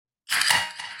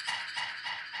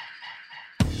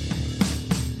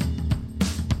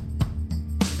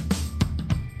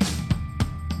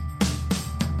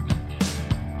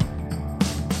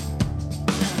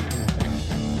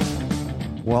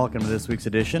Welcome to this week's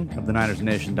edition of the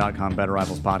NinersNation.com Better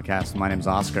Rivals podcast. My name's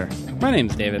Oscar. My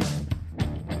name's David.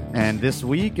 And this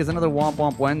week is another Womp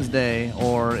Womp Wednesday,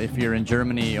 or if you're in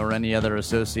Germany or any other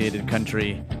associated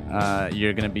country,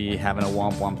 you're going to be having a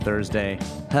Womp Womp Thursday.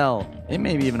 Hell, it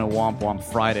may be even a Womp Womp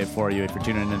Friday for you if you're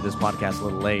tuning into this podcast a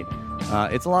little late.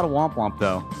 It's a lot of Womp Womp,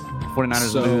 though.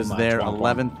 49ers lose their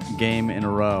 11th game in a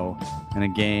row, in a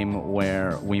game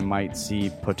where we might see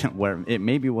where it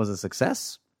maybe was a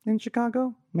success in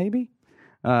Chicago, maybe,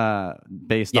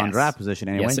 based on draft position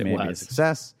anyway. Yes, maybe a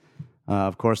success.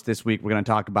 Of course, this week we're going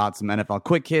to talk about some NFL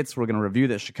quick hits. We're going to review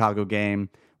that Chicago game.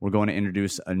 We're going to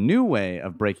introduce a new way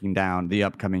of breaking down the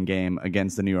upcoming game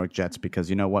against the New York Jets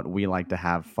because you know what? We like to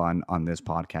have fun on this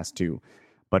podcast too.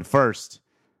 But first,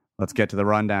 let's get to the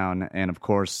rundown. And of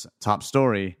course, top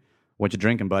story. What you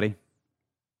drinking, buddy?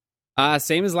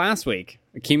 Same as last week.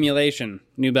 Accumulation,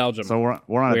 New Belgium. So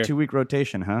we're on a 2-week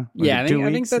rotation, huh? Yeah, I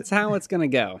think that's how it's going to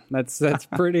go. That's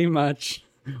pretty much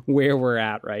where we're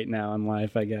at right now in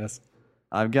life, I guess.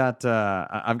 I've got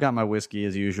my whiskey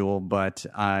as usual, but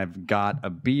I've got a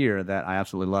beer that I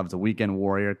absolutely love. It's a Weekend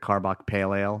Warrior Carbach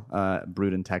Pale Ale,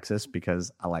 brewed in Texas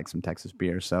because I like some Texas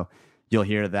beer. So you'll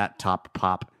hear that top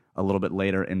pop a little bit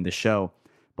later in the show.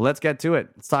 But let's get to it.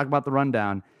 Let's talk about the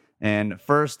rundown. And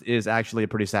first is actually a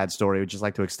pretty sad story. We'd just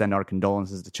like to extend our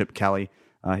condolences to Chip Kelly.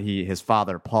 His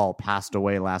father, Paul, passed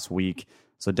away last week.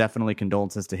 So definitely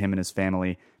condolences to him and his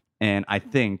family. And I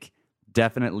think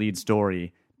definite lead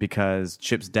story because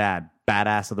Chip's dad,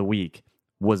 badass of the week,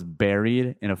 was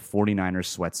buried in a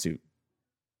 49ers sweatsuit.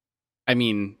 I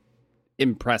mean,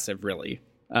 impressive, really.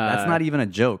 That's not even a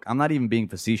joke. I'm not even being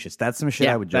facetious. That's some shit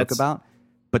I would joke about.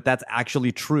 But that's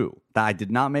actually true. I did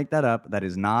not make that up. That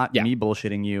is not me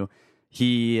bullshitting you.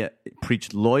 He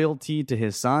preached loyalty to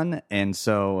his son, and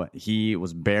so he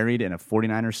was buried in a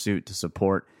 49er suit to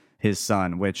support his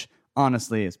son, which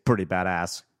honestly is pretty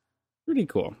badass. Pretty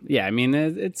cool. Yeah, I mean,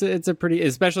 it's a pretty,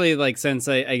 especially like since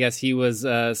I guess he was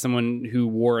someone who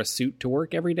wore a suit to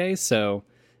work every day, so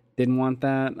didn't want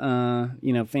that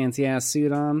fancy ass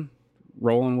suit on,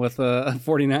 rolling with a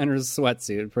 49ers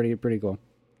sweatsuit. Pretty cool.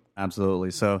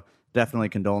 Absolutely. So definitely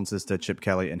condolences to Chip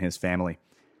Kelly and his family.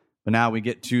 But now we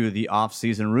get to the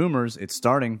offseason rumors. It's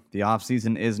starting. The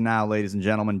offseason is now, ladies and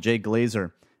gentlemen. Jay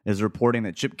Glazer is reporting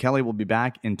that Chip Kelly will be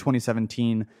back in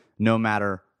 2017 no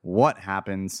matter what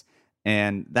happens.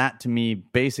 And that, to me,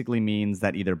 basically means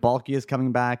that either Balky is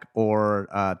coming back or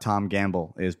Tom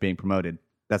Gamble is being promoted.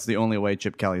 That's the only way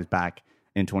Chip Kelly is back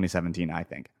in 2017, I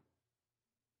think.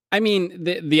 I mean,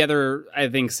 the other, I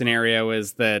think, scenario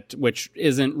is that, which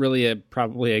isn't really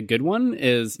probably a good one,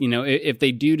 is, if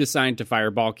they do decide to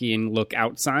fire Balky and look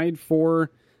outside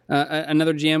for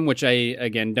another GM, which I,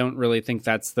 again, don't really think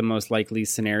that's the most likely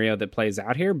scenario that plays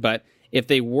out here. But if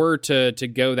they were to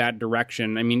go that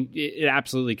direction, I mean, it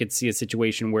absolutely could see a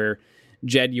situation where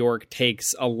Jed York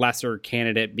takes a lesser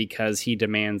candidate because he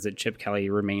demands that Chip Kelly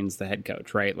remains the head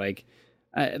coach, right? Like,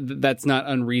 that's not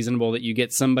unreasonable that you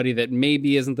get somebody that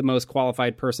maybe isn't the most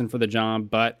qualified person for the job,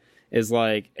 but is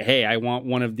like, hey, I want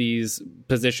one of these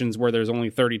positions where there's only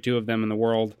 32 of them in the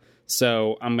world,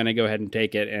 so I'm going to go ahead and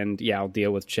take it, and yeah, I'll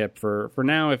deal with Chip for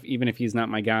now, even if he's not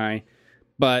my guy.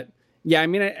 But yeah, I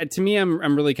mean, to me,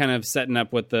 I'm really kind of setting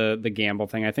up with the Gamble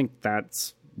thing. I think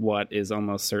that's what is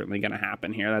almost certainly going to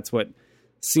happen here. That's what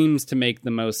seems to make the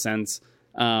most sense.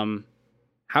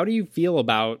 How do you feel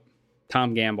about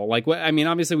Tom Gamble? Like, what? I mean,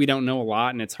 obviously we don't know a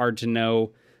lot, and it's hard to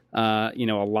know, a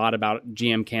lot about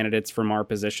GM candidates from our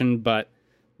position. But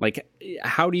like,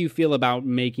 how do you feel about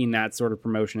making that sort of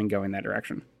promotion and going that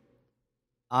direction?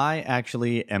 I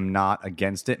actually am not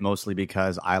against it, mostly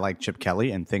because I like Chip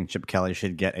Kelly and think Chip Kelly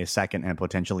should get a second and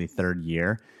potentially third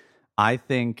year. I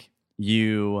think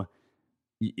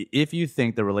if you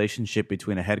think the relationship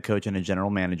between a head coach and a general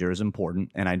manager is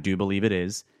important, and I do believe it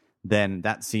is, then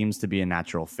that seems to be a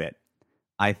natural fit.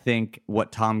 I think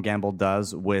what Tom Gamble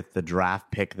does with the draft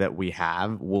pick that we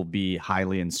have will be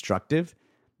highly instructive.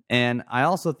 And I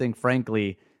also think,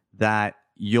 frankly, that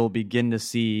you'll begin to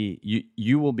see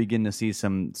you will begin to see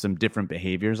some different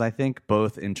behaviors, I think,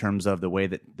 both in terms of the way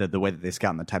that they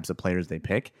scout and the types of players they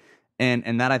pick.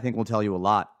 And that I think will tell you a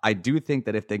lot. I do think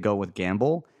that if they go with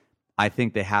Gamble, I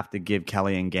think they have to give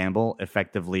Kelly and Gamble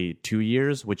effectively 2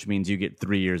 years, which means you get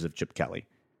 3 years of Chip Kelly.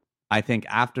 I think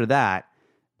after that,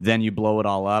 then you blow it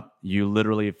all up. You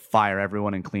literally fire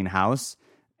everyone and clean house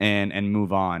and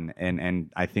move on. And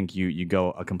I think you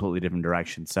go a completely different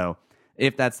direction. So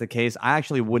if that's the case, I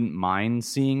actually wouldn't mind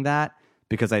seeing that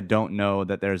because I don't know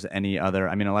that there's any other.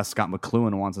 I mean, unless Scott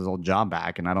McCloughan wants his old job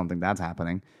back, and I don't think that's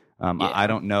happening. I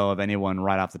don't know of anyone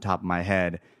right off the top of my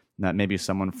head that maybe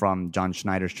someone from John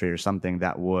Schneider's tree or something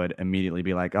that would immediately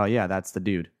be like, oh yeah, that's the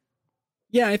dude.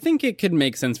 Yeah, I think it could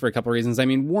make sense for a couple of reasons. I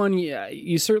mean, one, yeah,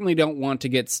 you certainly don't want to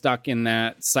get stuck in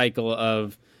that cycle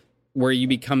of where you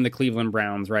become the Cleveland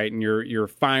Browns, right? And you're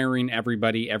firing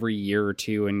everybody every year or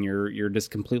two, and you're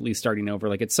just completely starting over.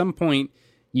 Like at some point,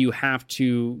 you have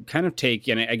to kind of take,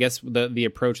 and I guess the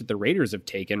approach that the Raiders have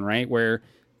taken, right, where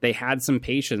they had some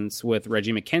patience with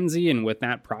Reggie McKenzie and with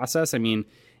that process. I mean,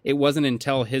 it wasn't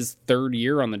until his third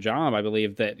year on the job, I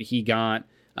believe, that he got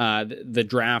the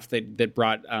draft that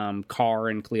brought Carr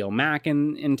and Khalil Mack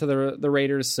into the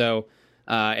Raiders. So,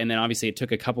 and then obviously it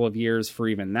took a couple of years for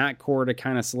even that core to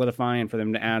kind of solidify and for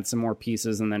them to add some more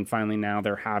pieces. And then finally now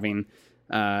they're having,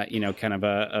 kind of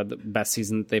the best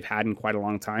season that they've had in quite a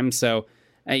long time. So,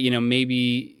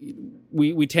 maybe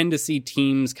we tend to see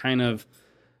teams kind of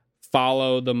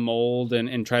follow the mold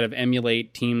and try to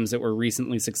emulate teams that were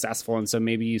recently successful. And so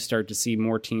maybe you start to see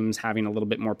more teams having a little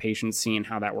bit more patience, seeing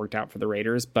how that worked out for the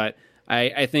Raiders. But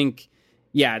I think,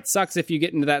 yeah, it sucks if you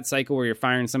get into that cycle where you're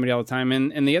firing somebody all the time.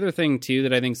 And the other thing, too,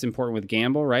 that I think is important with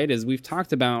Gamble, right, is we've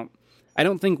talked about, I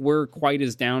don't think we're quite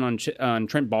as down on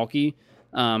Trent Baalke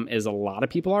as a lot of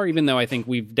people are, even though I think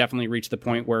we've definitely reached the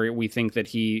point where we think that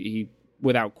he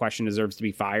without question, deserves to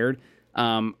be fired.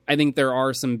 I think there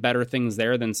are some better things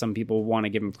there than some people want to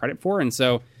give him credit for. And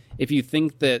so if you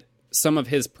think that some of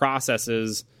his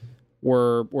processes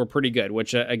were pretty good,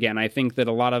 which again, I think that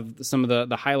a lot of some of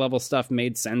the high level stuff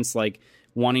made sense, like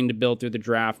wanting to build through the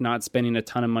draft, not spending a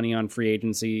ton of money on free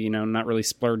agency, not really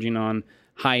splurging on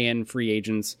high end free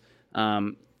agents,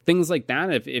 things like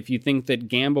that. If you think that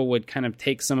Gamble would kind of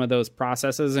take some of those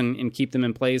processes and keep them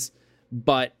in place,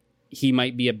 but he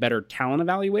might be a better talent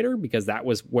evaluator, because that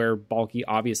was where Baalke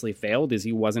obviously failed, is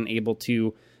he wasn't able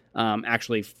to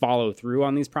actually follow through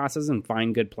on these processes and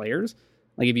find good players.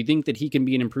 Like if you think that he can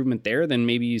be an improvement there, then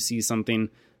maybe you see something,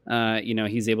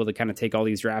 he's able to kind of take all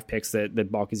these draft picks that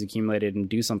Baalke's accumulated and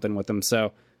do something with them.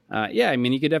 So I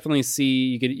mean, you could definitely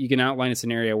see, you can outline a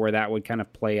scenario where that would kind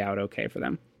of play out okay for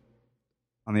them.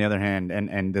 On the other hand,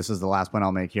 and this is the last point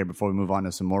I'll make here before we move on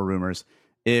to some more rumors,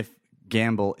 if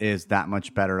Gamble is that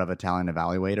much better of a talent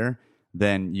evaluator,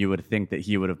 then you would think that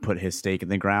he would have put his stake in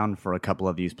the ground for a couple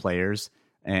of these players,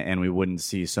 and we wouldn't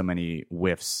see so many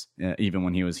whiffs even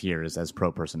when he was here as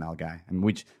pro personnel guy. I mean,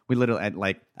 we literally,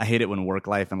 like, I hate it when work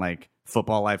life and like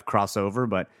football life cross over,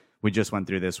 but we just went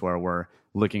through this where we're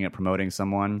looking at promoting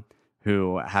someone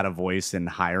who had a voice in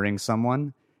hiring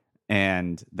someone,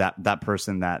 and that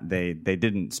person that they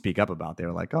didn't speak up about, they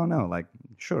were like, oh no, like,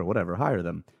 sure, whatever, hire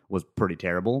them, was pretty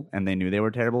terrible, and they knew they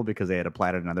were terrible because they had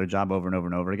applied at another job over and over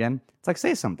and over again. It's like,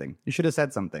 say something. You should have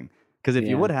said something, because if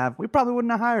you would have, we probably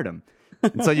wouldn't have hired him.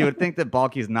 And so you would think that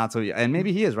Baalke's not so, and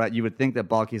maybe he is, right? You would think that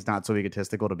Baalke's not so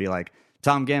egotistical to be like,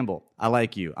 Tom Gamble, I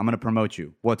like you, I'm going to promote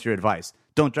you. What's your advice?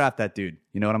 Don't draft that dude.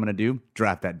 You know what I'm going to do?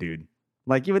 Draft that dude.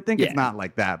 Like, you would think it's not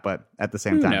like that, but at the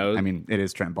same time, knows? I mean, it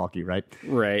is Trent Baalke, right?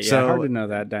 Right. So, yeah, hard to know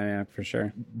that dynamic for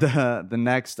sure. The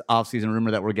next offseason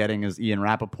rumor that we're getting is Ian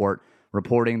Rappaport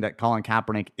reporting that Colin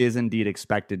Kaepernick is indeed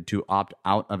expected to opt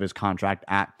out of his contract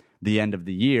at the end of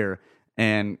the year.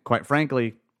 And quite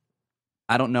frankly,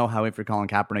 I don't know how, if you're Colin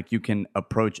Kaepernick, you can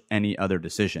approach any other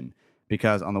decision.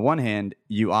 Because on the one hand,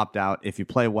 you opt out. If you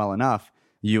play well enough,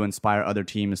 you inspire other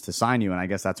teams to sign you. And I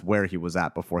guess that's where he was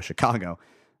at before Chicago.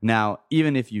 Now,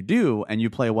 even if you do and you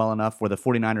play well enough where the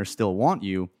 49ers still want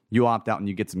you, you opt out and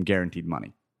you get some guaranteed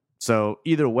money. So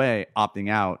either way, opting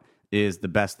out is the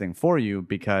best thing for you,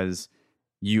 because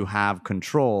you have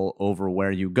control over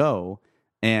where you go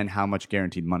and how much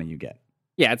guaranteed money you get.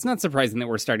 Yeah, it's not surprising that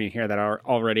we're starting to hear that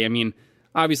already. I mean,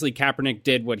 obviously Kaepernick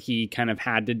did what he kind of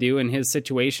had to do in his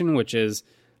situation, which is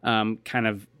kind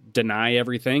of deny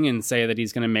everything and say that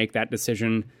he's going to make that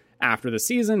decision after the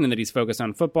season and that he's focused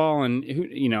on football. And,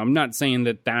 I'm not saying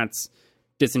that that's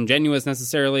disingenuous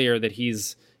necessarily, or that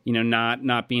he's,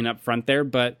 not being upfront there.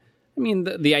 But I mean,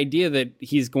 the idea that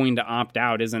he's going to opt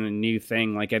out isn't a new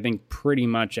thing. Like, I think pretty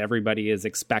much everybody is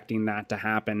expecting that to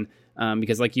happen,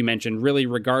 because like you mentioned, really,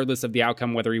 regardless of the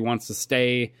outcome, whether he wants to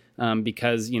stay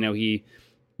because,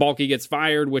 Baalke gets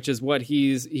fired, which is what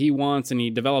he wants, and he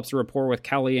develops a rapport with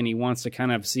Kelly and he wants to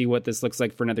kind of see what this looks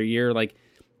like for another year. Like,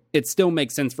 it still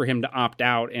makes sense for him to opt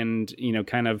out and,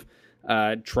 kind of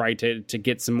try to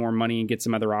get some more money and get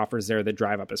some other offers there that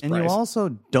drive up his price. And you also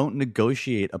don't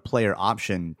negotiate a player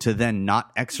option to then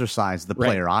not exercise the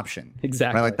player option.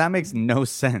 Exactly. Right? Like, that makes no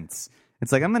sense.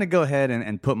 It's like, I'm going to go ahead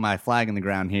and put my flag in the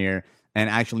ground here and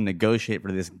actually negotiate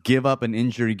for this, give up an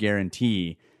injury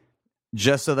guarantee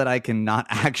just so that I can not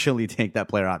actually take that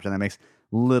player option. That makes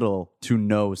little to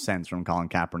no sense from Colin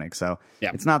Kaepernick. So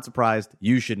It's not surprised.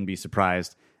 You shouldn't be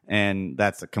surprised. And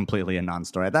that's completely a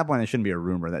non-story. At that point, it shouldn't be a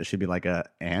rumor. That should be like a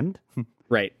and.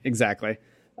 Right, exactly.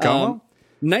 Como?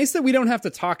 Nice that we don't have to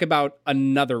talk about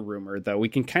another rumor, though. We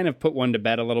can kind of put one to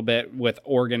bed a little bit with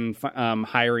Oregon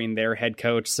hiring their head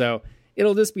coach. So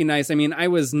it'll just be nice. I mean, I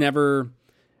was never...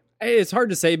 It's hard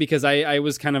to say because I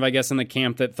was kind of, I guess, in the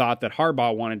camp that thought that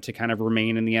Harbaugh wanted to kind of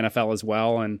remain in the NFL as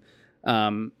well. And,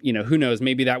 who knows?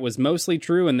 Maybe that was mostly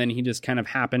true. And then he just kind of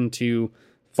happened to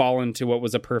fall into what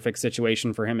was a perfect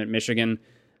situation for him at Michigan.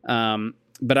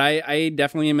 But I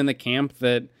definitely am in the camp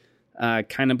that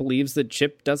kind of believes that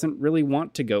Chip doesn't really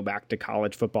want to go back to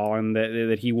college football and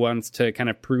that he wants to kind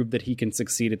of prove that he can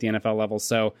succeed at the NFL level.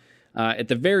 So at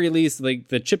the very least, like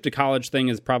the Chip to college thing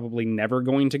is probably never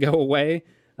going to go away.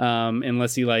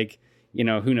 Unless he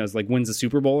who knows, like wins a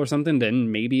Super Bowl or something,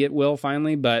 then maybe it will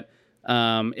finally. But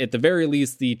at the very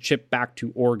least, the Chip back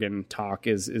to Oregon talk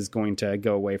is going to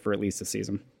go away for at least a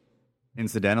season.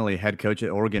 Incidentally, head coach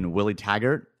at Oregon, Willie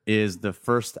Taggart, is the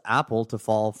first apple to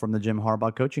fall from the Jim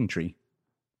Harbaugh coaching tree.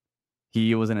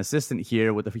 He was an assistant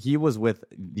here he was with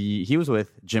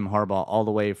Jim Harbaugh all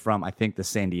the way from, I think, the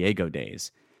San Diego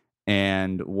days,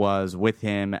 and was with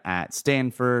him at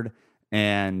Stanford.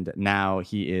 And now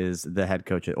he is the head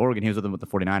coach at Oregon. He was with them with the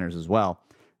 49ers as well.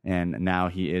 And now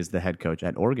he is the head coach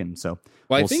at Oregon. So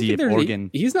we'll see if Oregon...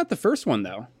 He's not the first one,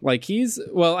 though. Like,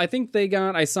 I think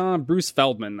I saw Bruce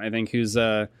Feldman, I think, who's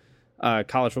a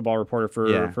college football reporter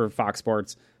for Fox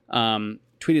Sports,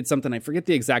 tweeted something. I forget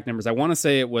the exact numbers. I want to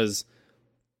say it was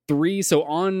 3. So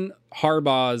on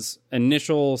Harbaugh's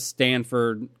initial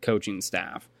Stanford coaching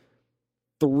staff,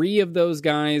 3 of those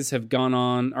guys have gone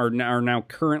on, are now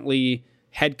currently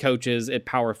head coaches at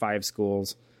Power 5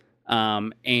 schools,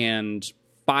 and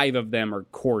 5 of them are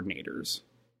coordinators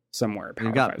somewhere at Power 5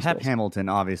 You've got schools. Pep Hamilton,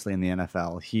 obviously, in the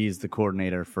NFL. He's the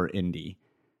coordinator for Indy.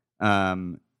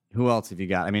 Who else have you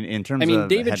got? I mean, in terms of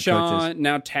David head Shaw, coaches,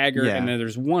 now Taggart, and then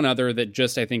there's one other that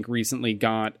just, I think, recently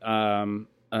got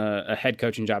a head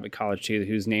coaching job at college, too,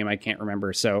 whose name I can't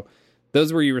remember. So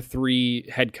those were your 3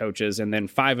 head coaches, and then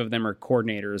 5 of them are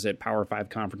coordinators at Power 5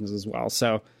 conferences as well.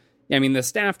 So, I mean, the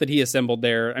staff that he assembled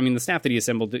there, in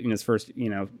his first,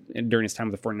 during his time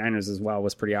with the 49ers as well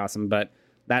was pretty awesome. But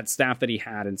that staff that he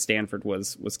had in Stanford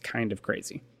was kind of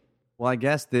crazy. Well, I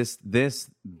guess it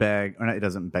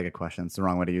doesn't beg a question. It's the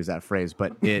wrong way to use that phrase,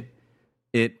 but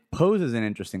it poses an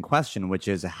interesting question, which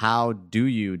is how do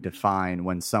you define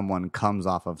when someone comes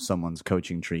off of someone's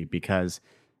coaching tree? Because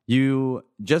you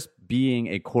just being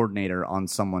a coordinator on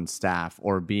someone's staff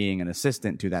or being an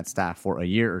assistant to that staff for a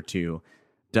year or two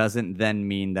doesn't then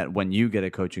mean that when you get a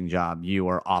coaching job, you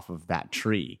are off of that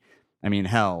tree. I mean,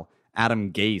 hell,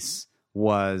 Adam Gase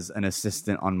was an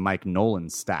assistant on Mike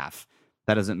Nolan's staff.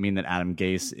 That doesn't mean that Adam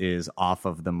Gase is off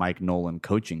of the Mike Nolan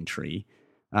coaching tree.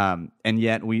 And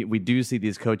yet we do see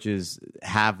these coaches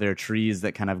have their trees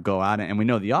that kind of go out, and we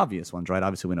know the obvious ones, right?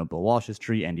 Obviously, we know Bill Walsh's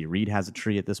tree. Andy Reid has a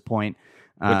tree at this point.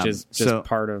 Which is just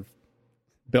part of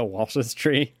Bill Walsh's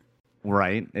tree.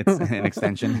 Right. It's an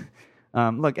extension.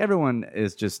 Look, everyone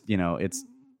is just,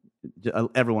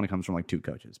 everyone comes from like 2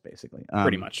 coaches, basically.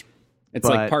 Pretty much. It's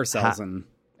like Parcells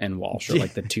and Walsh are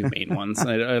like the 2 main ones.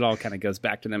 It all kind of goes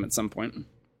back to them at some point.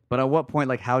 But at what point,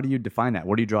 like, how do you define that?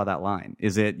 Where do you draw that line?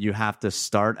 Is it you have to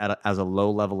start as a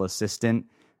low-level assistant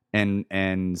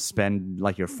and spend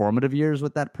like your formative years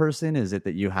with that person? Is it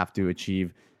that you have to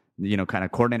achieve kind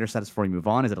of coordinator status before you move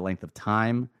on? Is it a length of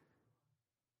time?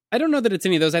 I don't know that it's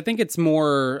any of those. I think it's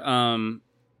more,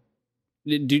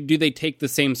 do they take the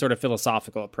same sort of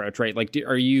philosophical approach, right? Like,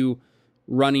 are you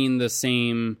running the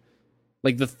same,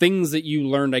 like the things that you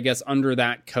learned, I guess, under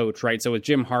that coach, right? So with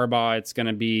Jim Harbaugh, it's going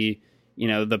to be,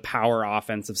 the power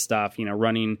offensive stuff,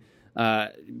 running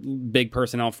big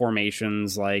personnel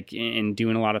formations, like, and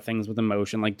doing a lot of things with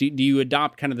emotion. Like, do you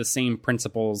adopt kind of the same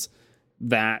principles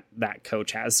that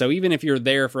coach has? So even if you're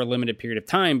there for a limited period of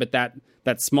time, but that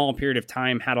small period of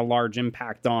time had a large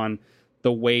impact on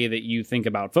the way that you think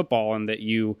about football and that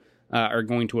you are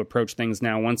going to approach things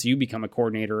now, once you become a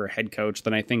coordinator or a head coach,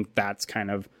 then I think that's kind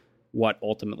of what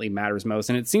ultimately matters most.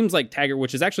 And it seems like Taggart,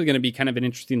 which is actually going to be kind of an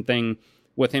interesting thing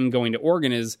with him going to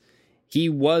Oregon, is he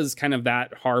was kind of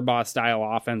that Harbaugh style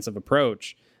offensive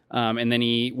approach. And then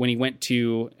when he went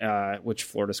to, which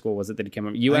Florida school was it that he came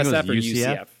up? USF or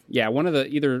UCF? Yeah, one of the,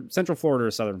 either Central Florida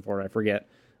or Southern Florida, I forget.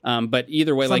 But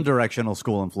either way, some directional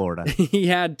school in Florida. He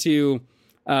had to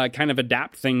kind of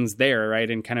adapt things there, right?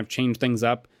 And kind of change things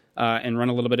up and run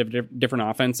a little bit of different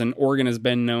offense. And Oregon has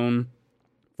been known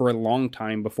for a long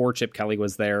time before Chip Kelly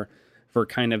was there for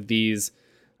kind of these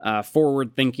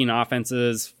forward-thinking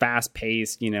offenses,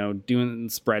 fast-paced, doing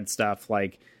spread stuff.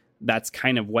 Like, that's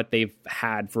kind of what they've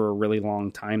had for a really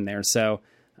long time there. So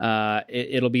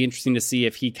It'll be interesting to see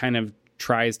if he kind of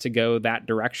tries to go that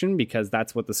direction, because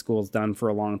that's what the school's done for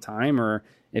a long time, or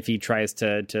if he tries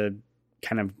to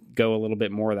kind of go a little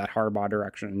bit more that Harbaugh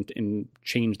direction and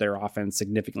change their offense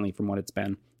significantly from what it's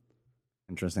been.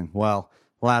 Interesting. Well,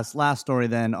 last story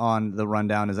then on the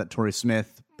rundown is that Torrey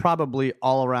Smith, probably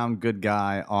all-around good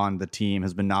guy on the team,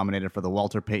 has been nominated for the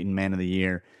Walter Payton Man of the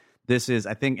Year. This is,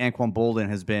 I think Anquan Boldin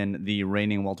has been the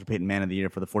reigning Walter Payton Man of the Year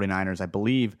for the 49ers. I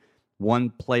believe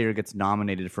one player gets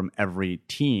nominated from every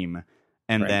team,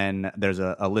 and then there's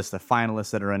a list of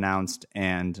finalists that are announced,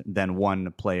 and then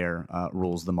one player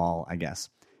rules them all, I guess.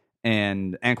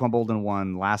 And Anquan Boldin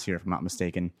won last year, if I'm not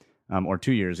mistaken, or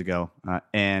 2 years ago.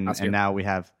 And now we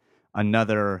have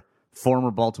another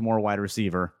former Baltimore wide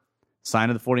receiver signed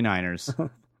to the 49ers,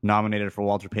 nominated for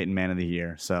Walter Payton Man of the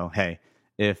Year. So, hey,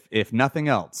 if nothing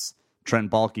else,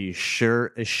 Trent Baalke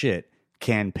sure as shit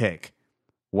can pick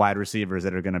wide receivers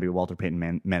that are going to be Walter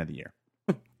Payton Man of the Year.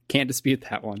 Can't dispute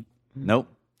that one. Nope.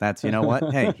 That's, you know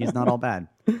what? Hey, he's not all bad.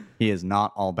 He is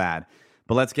not all bad.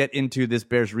 But let's get into this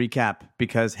Bears recap,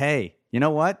 because, hey, you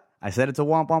know what? I said it's a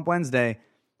Womp Womp Wednesday,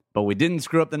 but we didn't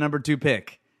screw up the number 2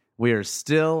 pick. We are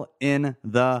still in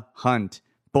the hunt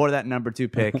for that number 2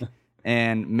 pick.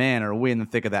 And man, are we in the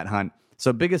thick of that hunt.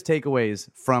 So biggest takeaways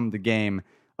from the game,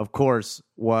 of course,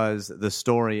 was the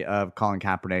story of Colin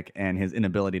Kaepernick and his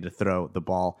inability to throw the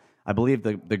ball. I believe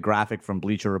the graphic from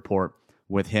Bleacher Report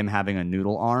with him having a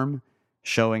noodle arm,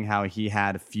 showing how he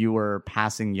had fewer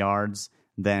passing yards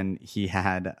than he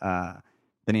had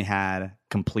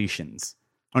completions.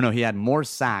 Oh no, he had more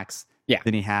sacks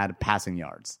than he had passing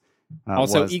yards.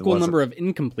 Also, equal number of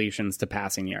incompletions to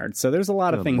passing yards. So there's a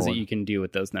lot of things that you can do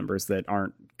with those numbers that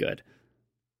aren't good.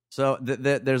 So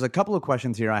there's a couple of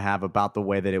questions here I have about the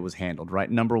way that it was handled,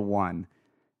 right? Number one,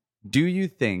 do you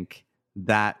think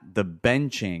that the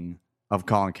benching of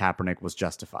Colin Kaepernick was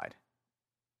justified?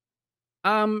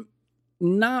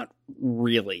 Not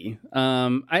really.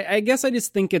 I guess I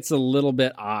just think it's a little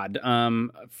bit odd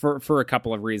for a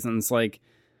couple of reasons. Like,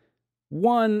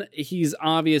 one, he's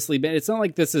obviously been, it's not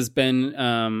like this has been,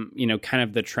 kind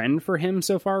of the trend for him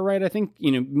so far, right? I think,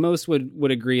 most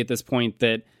would agree at this point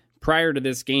that prior to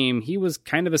this game, he was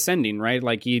kind of ascending, right?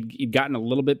 Like he'd gotten a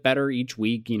little bit better each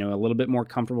week, a little bit more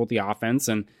comfortable with the offense,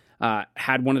 and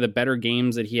had one of the better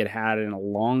games that he had in a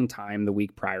long time the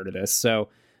week prior to this. So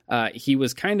he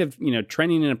was kind of,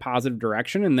 trending in a positive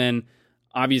direction. And then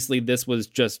obviously this was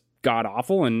just god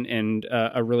awful and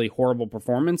a really horrible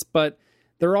performance. But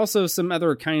there are also some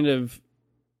other kind of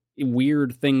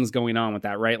weird things going on with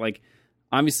that, right? Like,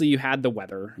 obviously you had the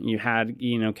weather, you had,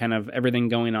 kind of everything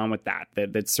going on with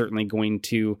that's certainly going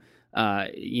to,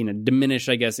 diminish,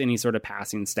 I guess, any sort of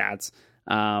passing stats.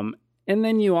 And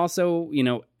then you also,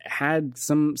 had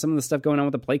some of the stuff going on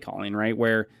with the play calling, right?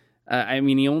 Where,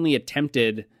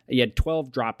 he had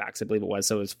 12 dropbacks, I believe it was.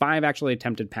 So it was 5 actually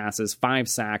attempted passes, 5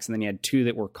 sacks, and then he had 2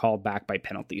 that were called back by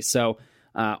penalties. So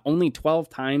only 12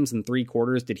 times in 3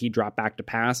 quarters did he drop back to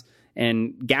pass.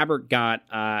 And Gabbert got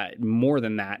more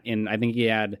than that. And I think he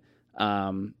had,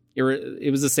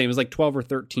 it was the same. It was like 12 or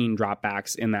 13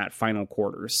 dropbacks in that final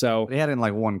quarter. So they had it in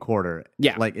like one quarter.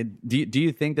 Yeah. Like, do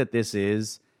you think that this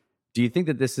is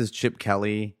Chip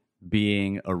Kelly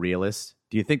being a realist?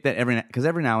 Do you think that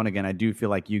every now and again, I do feel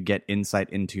like you get insight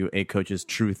into a coach's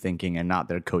true thinking and not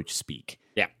their coach speak.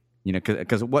 Yeah.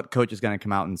 Because what coach is going to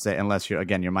come out and say, unless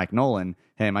you're Mike Nolan,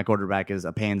 hey, my quarterback is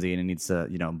a pansy and he needs to,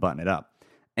 button it up.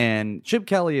 And Chip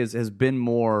Kelly has been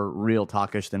more real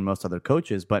talkish than most other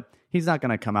coaches, but he's not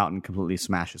going to come out and completely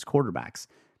smash his quarterbacks.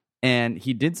 And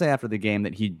he did say after the game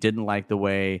that he didn't like the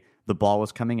way the ball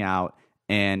was coming out,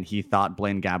 and he thought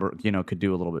Blaine Gabbert, could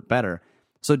do a little bit better.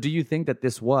 So do you think that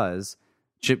this was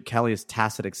Chip Kelly's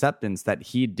tacit acceptance that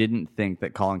he didn't think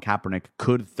that Colin Kaepernick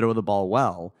could throw the ball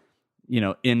well,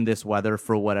 in this weather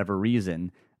for whatever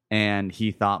reason, and he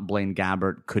thought Blaine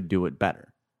Gabbert could do it better?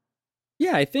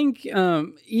 Yeah, I think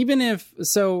even if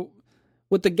so,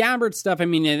 with the Gabbert stuff, I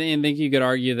think you could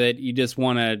argue that you just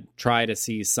want to try to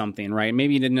see something, right?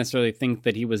 Maybe you didn't necessarily think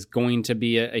that he was going to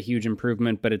be a huge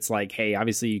improvement, but it's like, hey,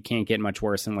 obviously you can't get much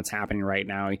worse than what's happening right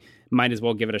now. You might as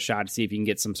well give it a shot to see if you can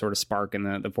get some sort of spark in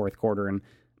the fourth quarter and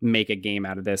make a game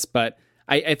out of this. But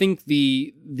I think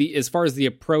the as far as the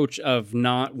approach of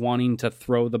not wanting to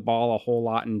throw the ball a whole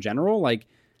lot in general, like,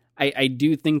 I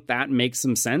do think that makes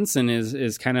some sense and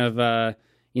is kind of,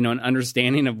 an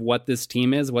understanding of what this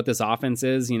team is, what this offense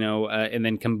is, and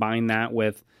then combine that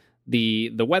with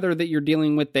the weather that you're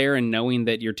dealing with there and knowing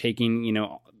that you're taking,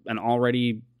 an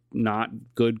already not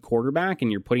good quarterback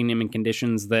and you're putting him in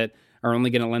conditions that are only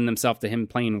going to lend themselves to him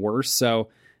playing worse. So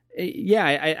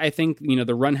Yeah, I think,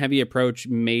 the run heavy approach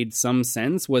made some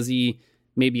sense. Was he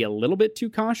maybe a little bit too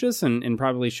cautious and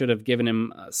probably should have given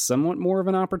him somewhat more of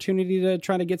an opportunity to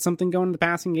try to get something going in the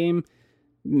passing game?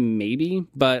 Maybe.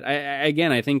 But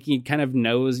I think he kind of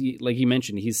knows, like you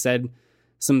mentioned, he's said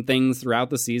some things throughout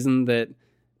the season that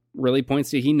really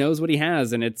points to he knows what he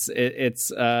has, and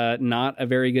it's not a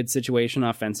very good situation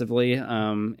offensively.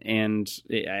 And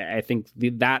I think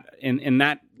that in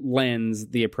that lens,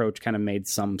 the approach kind of made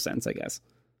some sense, I guess.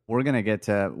 We're going to get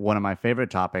to one of my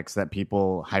favorite topics that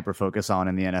people hyper focus on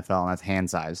in the NFL, and that's hand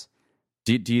size.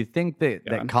 Do you think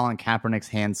that Colin Kaepernick's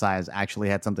hand size actually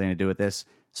had something to do with this?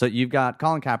 So you've got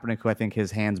Colin Kaepernick, who I think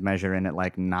his hands measure in at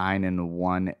like 9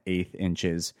 1/8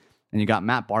 inches. And you got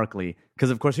Matt Barkley,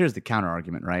 because of course here's the counter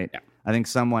argument, right? Yeah. I think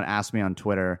someone asked me on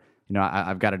Twitter,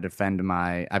 I've got to defend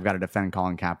Colin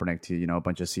Kaepernick to a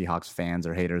bunch of Seahawks fans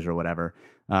or haters or whatever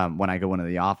when I go into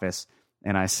the office,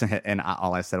 and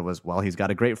all I said was, well, he's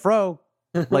got a great fro,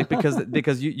 like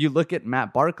because you look at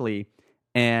Matt Barkley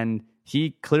and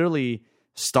he clearly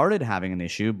started having an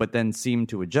issue, but then seemed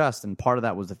to adjust, and part of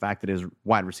that was the fact that his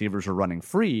wide receivers were running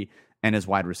free and his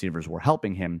wide receivers were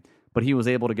helping him. But he was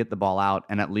able to get the ball out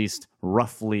and at least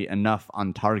roughly enough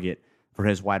on target for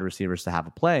his wide receivers to have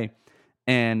a play.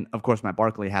 And, of course, Matt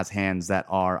Barkley has hands that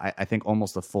are, I think,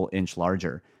 almost a full inch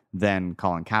larger than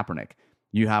Colin Kaepernick.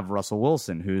 You have Russell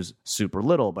Wilson, who's super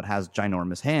little but has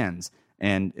ginormous hands,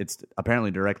 and it's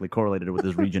apparently directly correlated with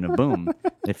his region of boom,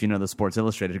 if you know the Sports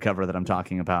Illustrated cover that I'm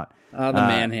talking about. Oh, the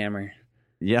man hammer.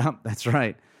 Yeah, that's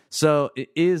right. So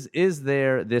is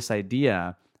there this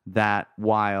idea that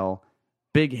while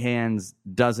big or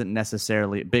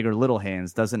little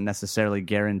hands doesn't necessarily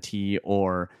guarantee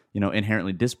or,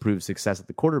 inherently disprove success at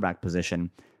the quarterback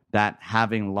position, that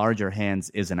having larger hands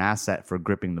is an asset for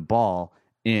gripping the ball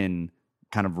in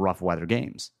kind of rough weather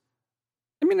games?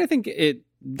 I mean, I think it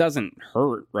doesn't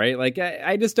hurt, right? Like,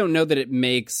 I just don't know that it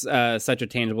makes such a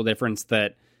tangible difference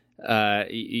that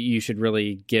you should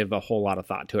really give a whole lot of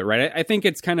thought to it, right? I think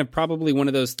it's kind of probably one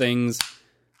of those things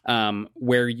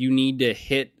where you need to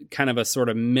hit kind of a sort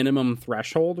of minimum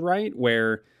threshold, right?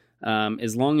 Where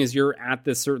as long as you're at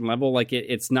this certain level, like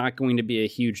it's not going to be a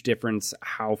huge difference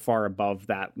how far above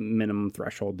that minimum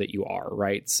threshold that you are,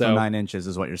 right? So 9 inches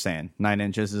is what you're saying. 9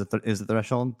 inches is the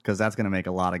threshold, because that's going to make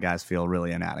a lot of guys feel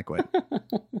really inadequate.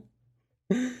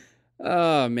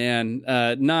 Oh man,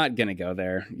 not gonna go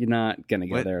there. You're not gonna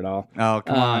go there at all. Oh,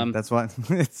 come on, that's what.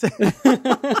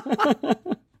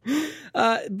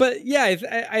 But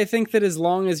yeah, I think that as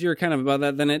long as you're kind of above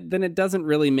that, then it doesn't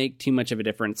really make too much of a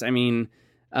difference. I mean,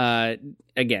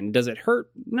 again, does it hurt?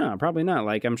 No, probably not.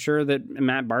 Like, I'm sure that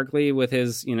Matt Barkley with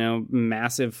his,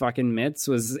 massive fucking mitts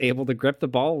was able to grip the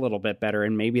ball a little bit better,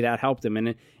 and maybe that helped him.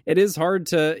 And it is hard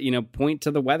to, point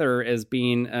to the weather as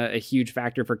being a huge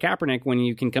factor for Kaepernick when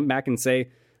you can come back and say,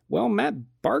 well,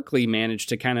 Matt Barkley managed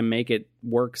to kind of make it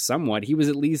work somewhat. He was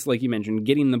at least, like you mentioned,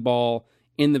 getting the ball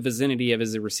in the vicinity of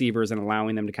his receivers and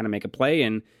allowing them to kind of make a play.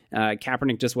 And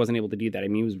Kaepernick just wasn't able to do that. I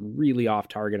mean, he was really off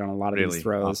target on a lot of these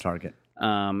throws. Off target.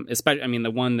 Especially, I mean,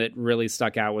 the one that really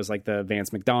stuck out was like the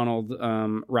Vance McDonald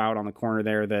route on the corner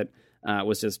there that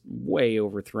was just way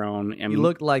overthrown. I mean, he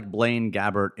looked like Blaine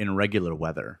Gabbert in regular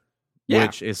weather,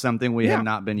 which is something we have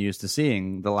not been used to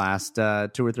seeing the last 2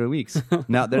 or 3 weeks.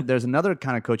 Now, there's another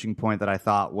kind of coaching point that I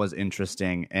thought was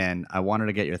interesting, and I wanted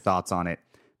to get your thoughts on it,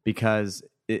 because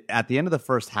at the end of the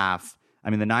first half, I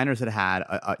mean, the Niners had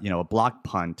a blocked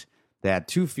punt. They had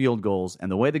 2 field goals, and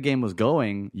the way the game was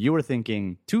going, you were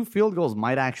thinking 2 field goals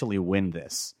might actually win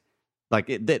this. Like,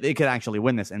 they could actually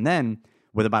win this. And then,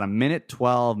 with about a minute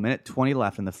 20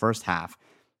 left in the first half,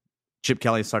 Chip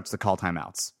Kelly starts to call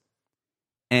timeouts.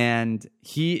 And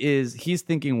he's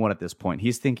thinking what at this point?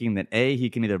 He's thinking that A, he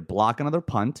can either block another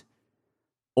punt,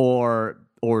 or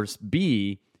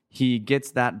B, he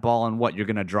gets that ball and you're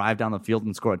going to drive down the field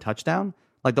and score a touchdown?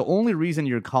 Like, the only reason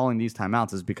you're calling these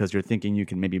timeouts is because you're thinking you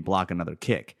can maybe block another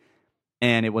kick.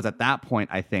 And it was at that point,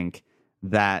 I think,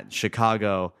 that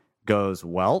Chicago goes,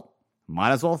 well,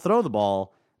 might as well throw the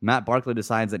ball. Matt Barkley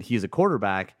decides that he's a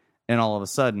quarterback, and all of a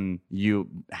sudden you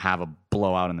have a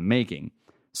blowout in the making.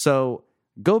 So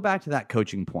go back to that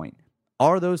coaching point.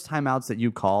 Are those timeouts that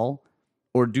you call,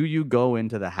 or do you go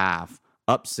into the half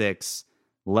up 6,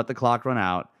 let the clock run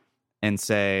out, and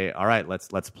say, all right,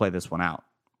 let's play this one out?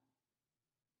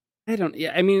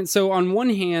 I mean, so on one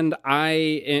hand, I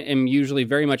am usually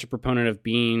very much a proponent of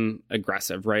being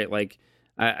aggressive, right? Like,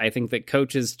 I think that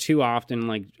coaches too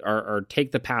often are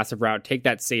take the passive route, take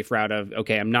that safe route of,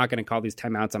 okay, I'm not going to call these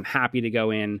timeouts. I'm happy to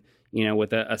go in,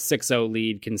 with a 6-0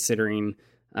 lead, considering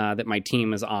that my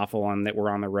team is awful and that we're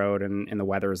on the road and the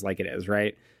weather is like it is,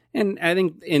 right? And I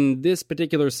think in this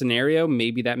particular scenario,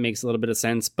 maybe that makes a little bit of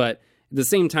sense. But at the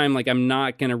same time, like, I'm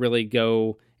not going to really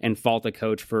go and fault a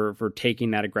coach for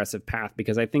taking that aggressive path,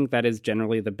 because I think that is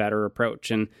generally the better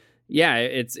approach. And yeah,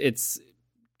 it's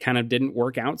kind of didn't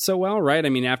work out so well, right? I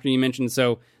mean, after you mentioned,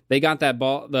 so they got that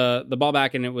ball, the ball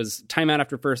back, and it was timeout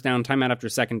after first down, timeout after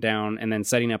second down, and then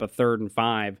setting up a 3rd and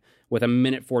 5 with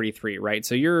 1:43, right?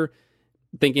 So you're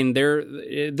thinking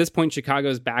at this point,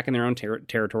 Chicago's back in their own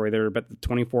territory. They're about the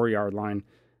 24-yard line.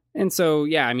 And so,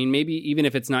 yeah, I mean, maybe even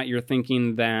if it's not you're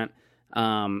thinking that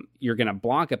you're going to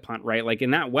block a punt, right? Like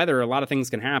in that weather, a lot of things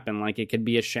can happen. Like it could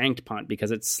be a shanked punt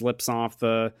because it slips off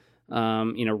the,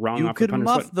 wrong you off could the punter's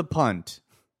muff foot. the punt.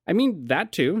 I mean,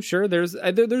 that too. Sure. There's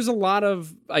a lot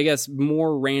of, I guess,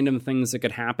 more random things that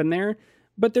could happen there,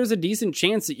 but there's a decent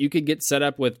chance that you could get set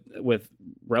up with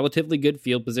relatively good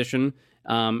field position,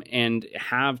 and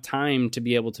have time to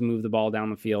be able to move the ball down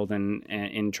the field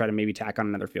and try to maybe tack on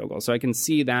another field goal. So I can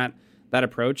see that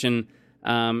approach. And,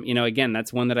 again,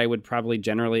 that's one that I would probably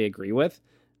generally agree with.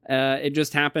 It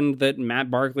just happened that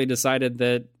Matt Barkley decided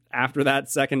that after that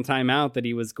second timeout that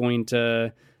he was going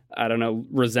to, I don't know,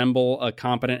 resemble a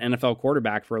competent NFL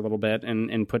quarterback for a little bit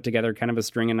and put together kind of a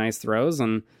string of nice throws.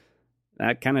 And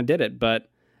that kind of did it. But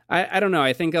I don't know.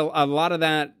 I think a lot of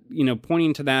that,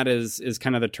 pointing to that is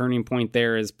kind of the turning point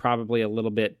there is probably a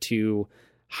little bit too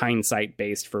hindsight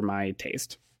based for my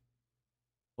taste.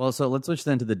 Well, so let's switch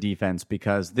then to the defense,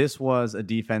 because this was a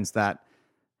defense that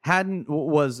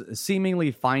was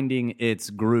seemingly finding its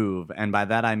groove. And by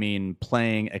that, I mean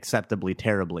playing acceptably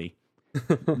terribly.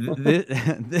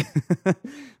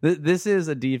 This is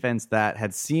a defense that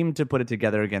had seemed to put it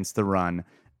together against the run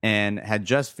and had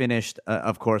just finished,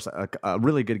 of course, a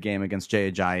really good game against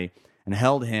Jay Ajayi and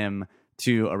held him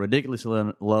to a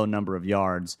ridiculously low number of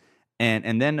yards.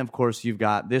 And then, of course, you've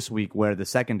got this week where the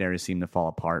secondary seemed to fall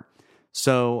apart.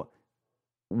 So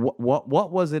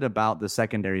what was it about the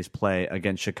secondary's play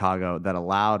against Chicago that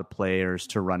allowed players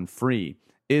to run free?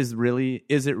 Is it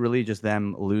really just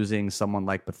them losing someone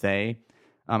like Bethea?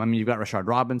 I mean, you've got Rashard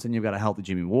Robinson, you've got a healthy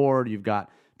Jimmy Ward, you've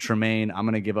got Tremaine. I'm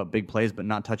going to give up big plays but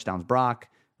not touchdowns. Brock.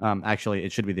 Actually,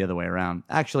 it should be the other way around.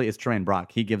 Actually, it's Tremaine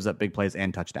Brock. He gives up big plays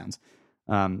and touchdowns,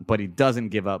 but he doesn't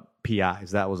give up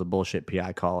PIs. That was a bullshit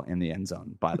PI call in the end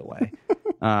zone, by the way.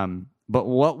 But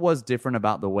what was different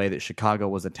about the way that Chicago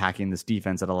was attacking this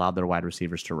defense that allowed their wide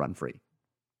receivers to run free?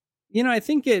 I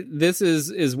think this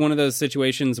is one of those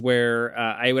situations where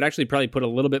I would actually probably put a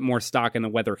little bit more stock in the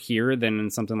weather here than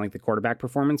in something like the quarterback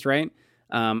performance, right?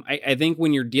 I think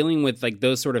when you're dealing with like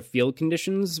those sort of field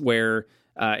conditions where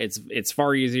it's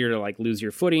far easier to like lose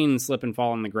your footing, slip and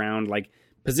fall on the ground, like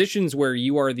positions where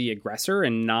you are the aggressor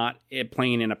and not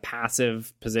playing in a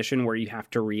passive position where you have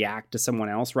to react to someone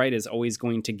else, right, is always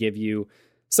going to give you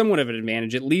somewhat of an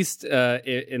advantage, at least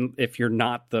if you're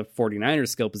not the 49ers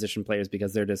skill position players,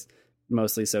 because they're just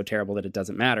mostly so terrible that it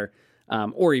doesn't matter.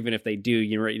 Or even if they do,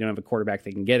 you don't have a quarterback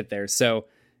that can get it there. So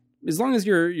as long as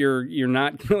you're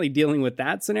not really dealing with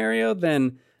that scenario,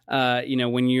 then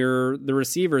when you're the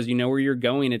receivers, where you're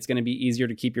going, it's going to be easier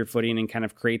to keep your footing and kind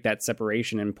of create that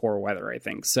separation in poor weather, I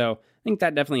think. So I think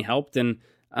that definitely helped. And,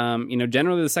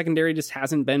 generally the secondary just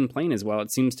hasn't been playing as well.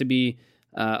 It seems to be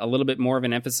a little bit more of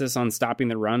an emphasis on stopping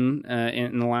the run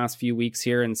in the last few weeks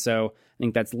here. And so I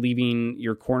think that's leaving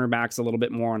your cornerbacks a little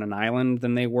bit more on an island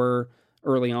than they were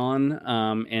early on.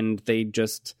 And they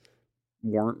just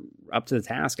weren't up to the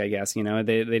task, I guess.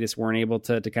 They just weren't able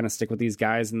to kind of stick with these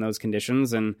guys in those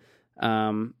conditions. And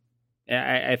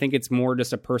I think it's more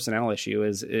just a personnel issue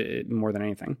more than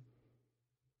anything.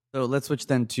 So let's switch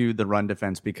then to the run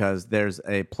defense, because there's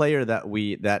a player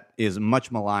that is much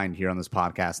maligned here on this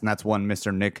podcast, and that's one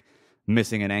Mr. Nick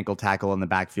missing an ankle tackle in the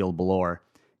backfield below.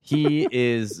 He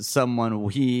is someone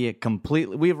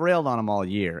we've railed on him all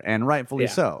year, and rightfully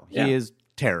so. He is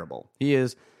terrible. He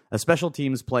is a special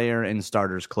teams player in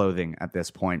starters clothing at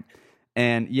this point,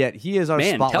 and yet he is our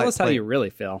spotlight tell us player. How you really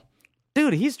feel.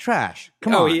 Dude, he's trash.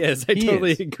 Come on. Oh, he is. I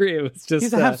totally agree. It was just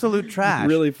he's absolute trash.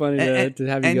 Really funny to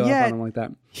have you go off on him like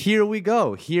that. Here we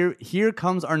go. Here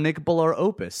comes our Nick Ballard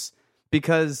opus,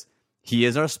 because he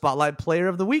is our spotlight player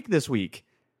of the week this week,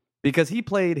 because he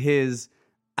played his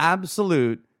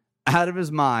absolute out of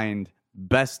his mind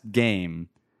best game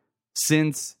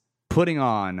since putting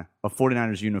on a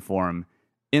 49ers uniform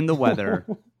in the weather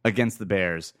against the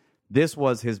Bears. This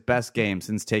was his best game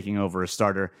since taking over as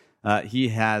starter. He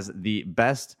has the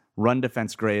best run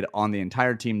defense grade on the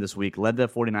entire team this week, led the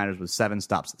 49ers with 7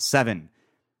 stops. 7.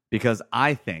 Because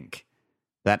I think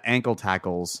that ankle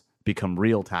tackles become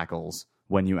real tackles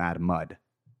when you add mud.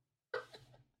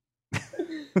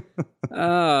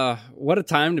 What a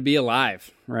time to be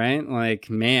alive, right? Like,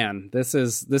 man, this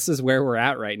is where we're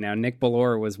at right now. Nick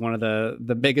Bellore was one of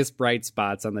the biggest bright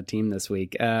spots on the team this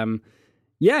week.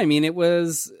 Yeah, I mean, it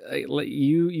was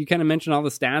you kind of mentioned all the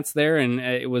stats there, and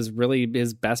it was really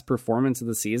his best performance of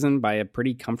the season by a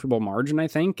pretty comfortable margin, I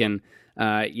think. And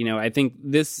I think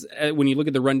this, when you look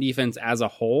at the run defense as a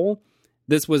whole,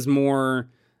 this was more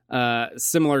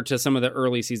similar to some of the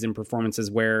early season performances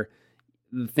where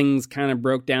things kind of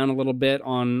broke down a little bit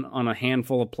on a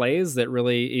handful of plays that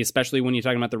really, especially when you're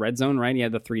talking about the red zone, right? He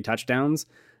had the 3 touchdowns.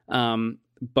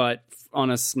 But on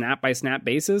a snap-by-snap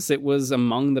basis, it was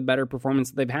among the better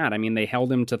performances they've had. I mean, they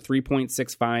held him to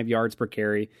 3.65 yards per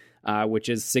carry, which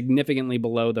is significantly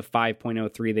below the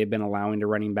 5.03 they've been allowing to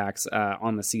running backs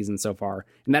on the season so far.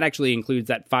 And that actually includes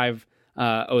that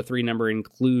 5.03 number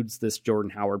includes this Jordan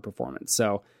Howard performance.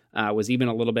 So was even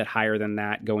a little bit higher than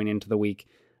that going into the week.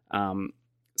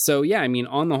 So, yeah, I mean,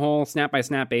 on the whole,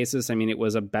 snap-by-snap basis, I mean, it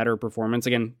was a better performance.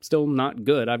 Again, still not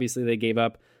good. Obviously, they gave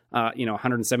up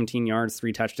 117 yards,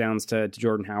 3 touchdowns to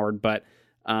Jordan Howard, but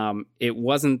it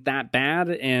wasn't that bad,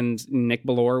 and Nick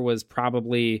Bellore was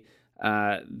probably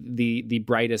the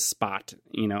brightest spot,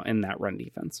 in that run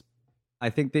defense.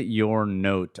 I think that your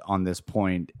note on this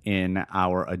point in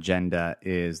our agenda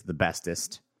is the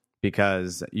bestest,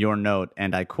 because your note,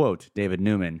 and I quote David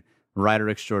Newman, writer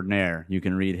extraordinaire, you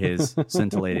can read his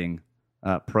scintillating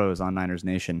prose on Niners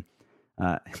Nation,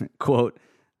 quote,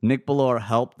 Nick Bellore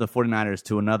helped the 49ers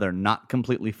to another not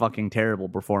completely fucking terrible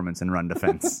performance in run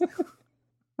defense.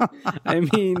 I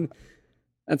mean,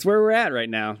 that's where we're at right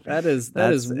now. That is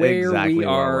where exactly we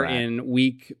are in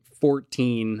week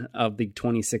 14 of the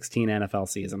 2016 NFL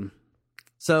season.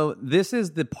 So this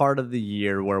is the part of the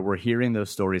year where we're hearing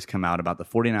those stories come out about the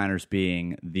 49ers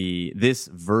being this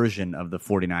version of the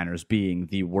 49ers being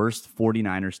the worst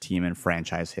 49ers team in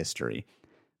franchise history.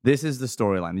 This is the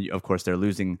storyline. Of course,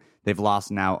 they've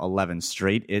lost now 11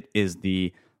 straight. It is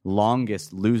the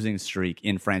longest losing streak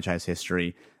in franchise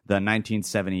history. The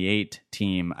 1978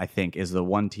 team, I think, is the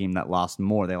one team that lost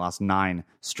more. They lost 9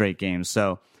 straight games.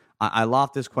 So I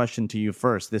loft this question to you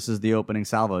first. This is the opening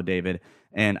salvo, David.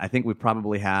 And I think we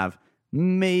probably have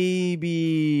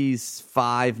maybe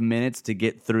 5 minutes to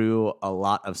get through a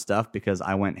lot of stuff because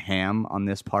I went ham on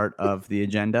this part of the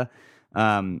agenda.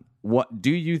 What do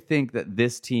you think that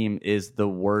this team is the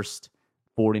worst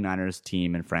 49ers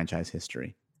team in franchise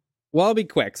history? Well, I'll be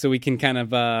quick so we can kind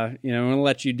of, I'm going to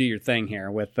let you do your thing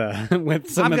here with some I've of this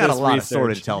got a lot research. of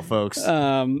story to tell, folks.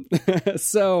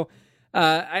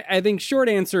 I think short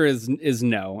answer is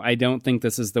no. I don't think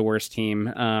this is the worst team.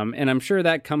 And I'm sure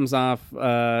that comes off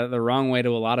the wrong way to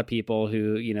a lot of people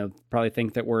who, probably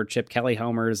think that we're Chip Kelly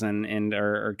homers and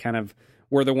are kind of,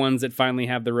 we're the ones that finally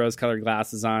have the rose-colored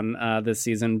glasses on this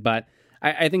season. But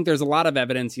I think there's a lot of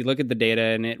evidence. You look at the data,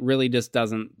 and it really just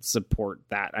doesn't support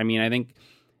that. I mean, I think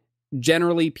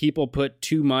generally people put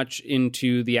too much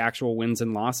into the actual wins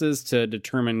and losses to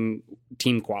determine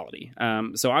team quality.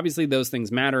 So obviously those things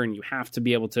matter, and you have to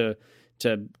be able to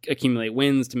accumulate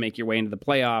wins to make your way into the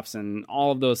playoffs and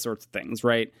all of those sorts of things,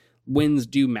 right? Wins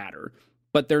do matter,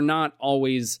 but they're not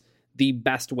always the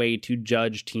best way to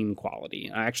judge team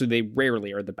quality. Actually, they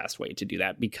rarely are the best way to do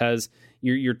that because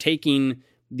you're taking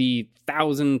the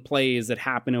 1,000 plays that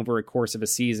happen over a course of a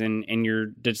season, and you're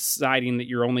deciding that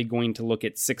you're only going to look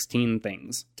at 16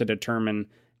 things to determine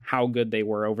how good they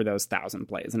were over those 1,000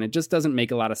 plays. And it just doesn't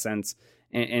make a lot of sense.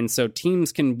 And so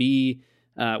teams can be,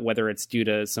 whether it's due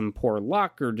to some poor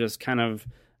luck or just kind of,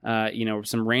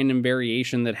 some random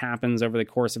variation that happens over the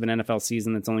course of an NFL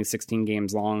season that's only 16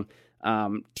 games long.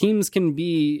 Teams can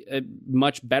be a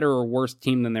much better or worse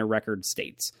team than their record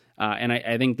states. And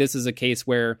I think this is a case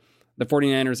where the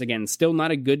 49ers, again, still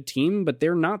not a good team, but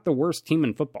they're not the worst team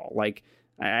in football. Like,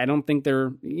 I don't think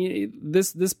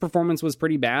this performance was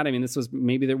pretty bad. I mean, this was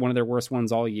maybe one of their worst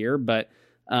ones all year, but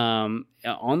on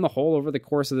the whole, over the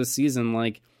course of the season,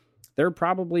 like, there are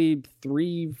probably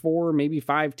 3, 4, maybe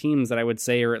 5 teams that I would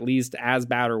say are at least as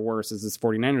bad or worse as this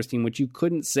 49ers team, which you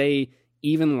couldn't say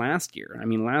even last year. I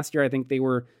mean, last year, I think they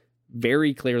were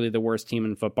very clearly the worst team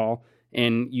in football.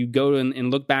 And you go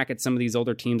and look back at some of these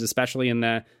older teams, especially in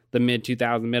the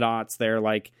mid-2000s, mid-aughts,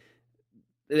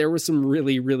 there was some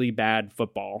really, really bad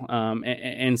football.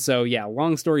 And so, yeah,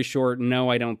 long story short, no,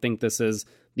 I don't think this is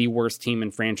the worst team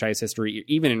in franchise history,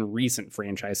 even in recent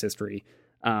franchise history.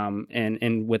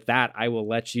 And with that, I will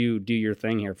let you do your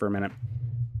thing here for a minute.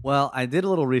 Well, I did a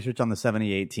little research on the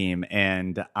 78 team,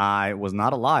 and I was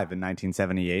not alive in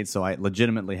 1978, so I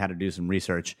legitimately had to do some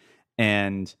research.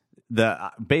 And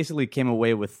basically came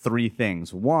away with 3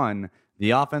 things. 1,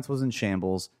 the offense was in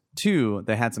shambles. 2,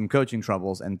 they had some coaching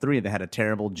troubles, and 3, they had a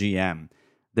terrible GM.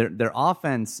 Their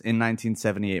offense in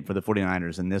 1978 for the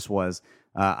 49ers, and this was,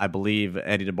 I believe,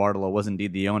 Eddie DeBartolo was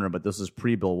indeed the owner, but this was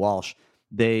pre-Bill Walsh.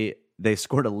 They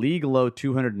scored a league-low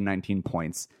 219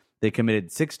 points. They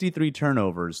committed 63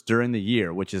 turnovers during the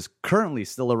year, which is currently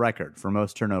still a record for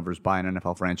most turnovers by an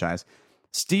NFL franchise.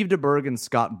 Steve DeBerg and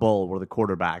Scott Bull were the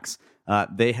quarterbacks.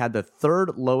 They had the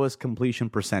third lowest completion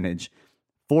percentage,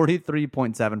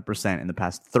 43.7% in the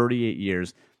past 38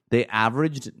 years. They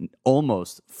averaged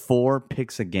almost 4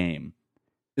 picks a game.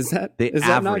 Is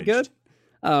that not good?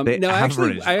 No, I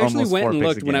actually went and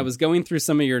looked when I was going through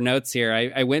some of your notes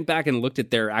here. I went back and looked at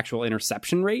their actual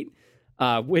interception rate,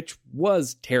 which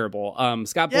was terrible.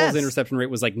 Scott Bull's interception rate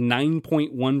was like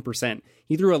 9.1%.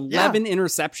 He threw 11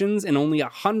 interceptions in only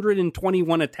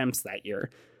 121 attempts that year.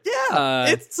 Yeah,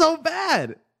 it's so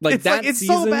bad. It's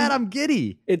so bad I'm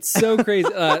giddy. It's so crazy.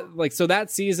 So that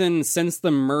season, since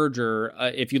the merger,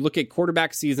 if you look at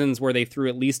quarterback seasons where they threw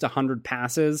at least 100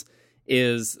 passes,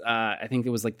 is I think it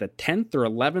was like the 10th or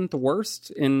 11th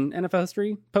worst in NFL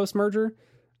history post-merger.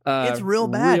 It's real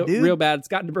bad, dude. Real bad.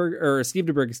 Steve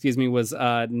DeBerg, was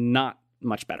not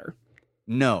much better.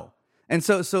 No. And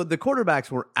so the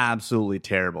quarterbacks were absolutely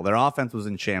terrible. Their offense was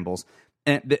in shambles,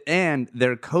 and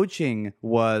their coaching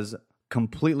was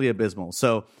completely abysmal.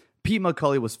 So Pete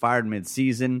McCulley was fired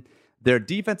mid-season. Their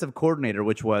defensive coordinator,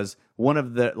 which was one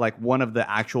of the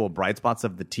actual bright spots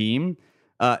of the team,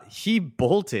 he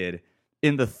bolted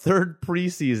in the third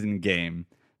preseason game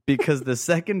because the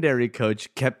secondary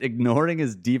coach kept ignoring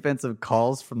his defensive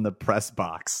calls from the press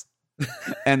box,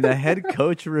 and the head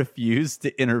coach refused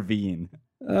to intervene.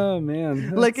 Oh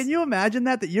man! Can you imagine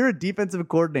that you're a defensive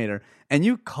coordinator and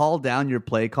you call down your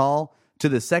play call to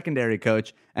the secondary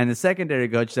coach, and the secondary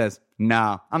coach says,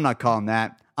 "No, I'm not calling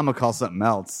that. I'm gonna call something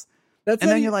else."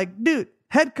 Then you're like, "Dude,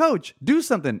 head coach, do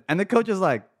something." And the coach is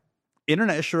like,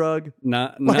 "Internet shrug."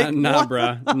 Nah,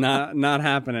 bruh. Not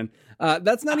happening.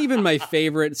 That's not even my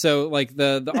favorite. So,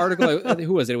 the article,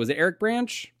 who was it? Was it Eric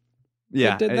Branch?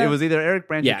 Yeah, it was either Eric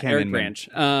Branch or Ken Eric Inman. Branch.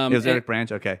 It was Eric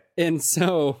Branch, okay. And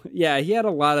so, he had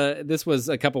a lot of... This was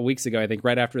a couple weeks ago, I think,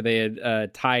 right after they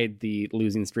had tied the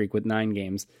losing streak with 9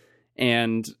 games.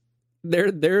 And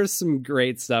there's some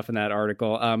great stuff in that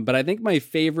article. But I think my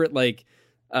favorite,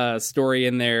 story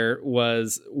in there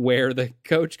was where the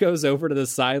coach goes over to the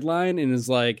sideline and is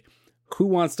like, who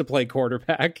wants to play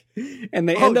quarterback? And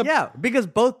they end up... Yeah, because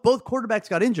both quarterbacks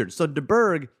got injured. So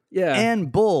DeBerg and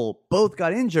Bull both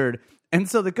got injured. And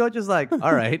so the coach is like,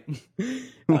 all right, who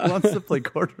wants to play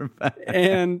quarterback?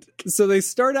 And so they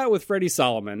start out with Freddie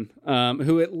Solomon,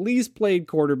 who at least played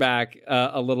quarterback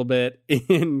a little bit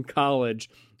in college.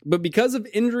 But because of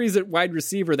injuries at wide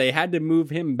receiver, they had to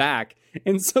move him back.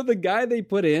 And so the guy they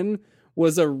put in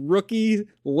was a rookie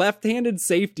left-handed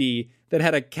safety that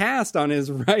had a cast on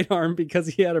his right arm because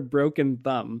he had a broken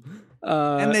thumb.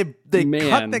 And they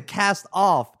cut the cast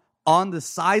off on the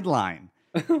sideline.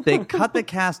 They cut the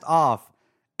cast off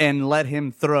and let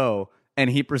him throw, and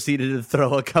he proceeded to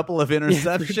throw a couple of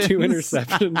interceptions. Yeah, 2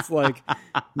 interceptions.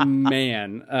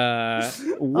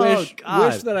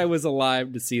 Wish that I was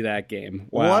alive to see that game.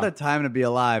 Wow. What a time to be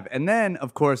alive. And then,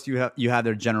 of course, you had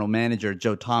their general manager,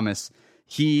 Joe Thomas.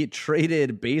 He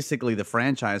traded basically the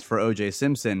franchise for O.J.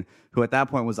 Simpson, who at that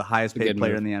point was the highest paid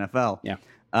player in the NFL. Yeah.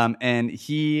 And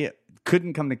he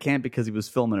couldn't come to camp because he was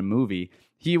filming a movie.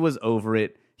 He was over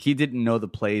it. He didn't know the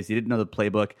plays. He didn't know the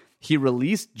playbook. He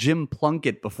released Jim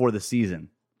Plunkett before the season,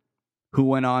 who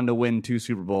went on to win 2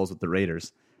 Super Bowls with the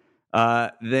Raiders.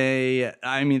 This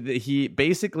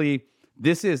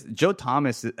is Joe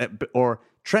Thomas, or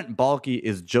Trent Baalke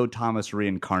is Joe Thomas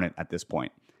reincarnate at this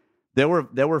point. There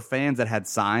were fans that had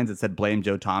signs that said blame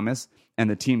Joe Thomas, and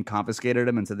the team confiscated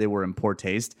them and said they were in poor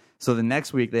taste. So the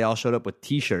next week they all showed up with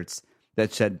T-shirts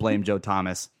that said blame Joe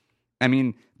Thomas. I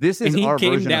mean, this is our version of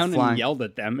flying. He came down and yelled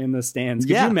at them in the stands.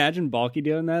 Could you imagine Baalke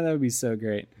doing that? That would be so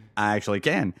great. I actually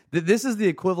can. This is the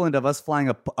equivalent of us flying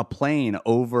a plane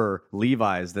over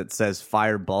Levi's that says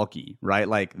fire Baalke, right?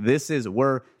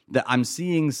 I'm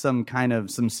seeing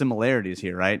some similarities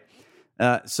here, right?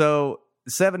 So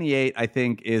 78, I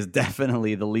think, is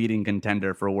definitely the leading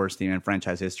contender for worst team in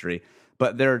franchise history.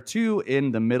 But there are 2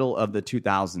 in the middle of the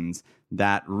 2000s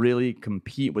that really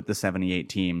compete with the 78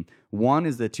 team. One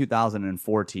is the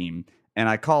 2004 team, and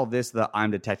I call this the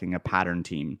I'm detecting a pattern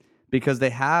team, because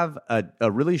they have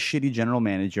a really shitty general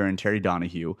manager in Terry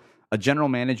Donahue, a general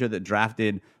manager that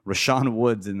drafted Rashawn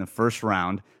Woods in the first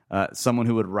round, someone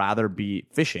who would rather be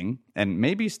fishing, and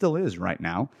maybe still is right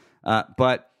now.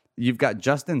 But you've got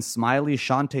Justin Smiley,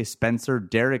 Shante Spencer,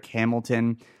 Derek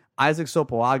Hamilton. Isaac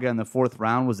Sopoaga in the 4th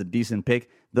round was a decent pick.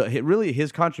 Really,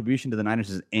 his contribution to the Niners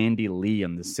is Andy Lee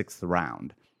in the 6th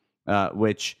round,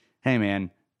 which, hey, man,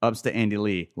 ups to Andy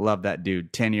Lee. Love that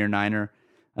dude. 10-year Niner.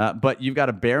 But you've got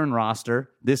a barren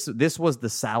roster. This was the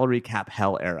salary cap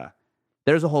hell era.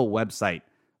 There's a whole website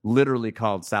literally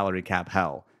called Salary Cap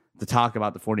Hell to talk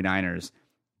about the 49ers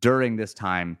during this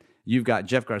time. You've got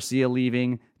Jeff Garcia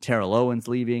leaving, Terrell Owens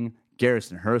leaving,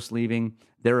 Garrison Hurst leaving.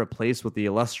 They're replaced with the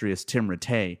illustrious Tim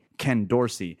Rattay, Ken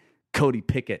Dorsey, Cody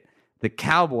Pickett, the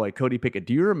cowboy Cody Pickett.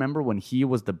 Do you remember when he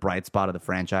was the bright spot of the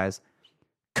franchise?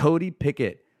 Cody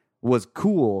Pickett was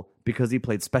cool because he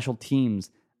played special teams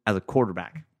as a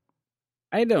quarterback.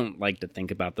 I don't like to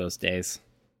think about those days.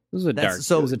 It was a dark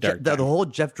time. The whole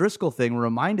Jeff Driscoll thing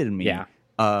reminded me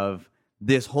of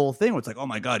this whole thing where it's like, oh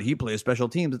my God, he plays special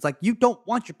teams. It's like, you don't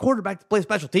want your quarterback to play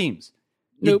special teams.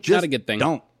 Nope, not a good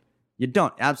thing. You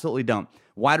don't. Absolutely don't.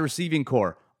 Wide receiving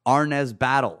core, Arnez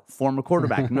Battle, former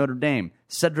quarterback, Notre Dame,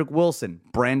 Cedric Wilson,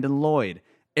 Brandon Lloyd,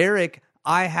 Eric,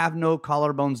 I have no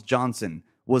collarbones Johnson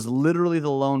was literally the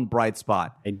lone bright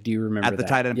spot. I do remember at the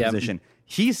tight end position.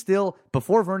 He still,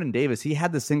 before Vernon Davis, he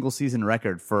had the single season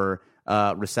record for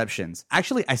receptions.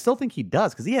 Actually, I still think he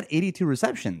does because he had 82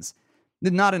 receptions.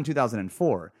 Not in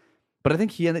 2004, but I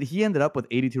think he ended up with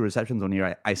 82 receptions one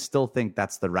year. I still think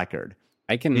that's the record.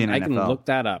 I can look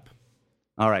that up.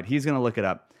 All right, he's going to look it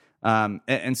up.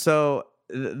 And so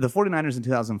the 49ers in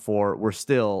 2004 were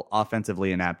still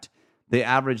offensively inept. They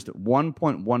averaged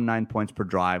 1.19 points per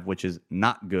drive, which is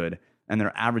not good. And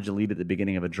their average lead at the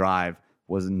beginning of a drive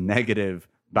was negative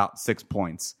about 6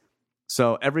 points.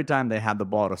 So every time they had the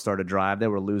ball to start a drive, they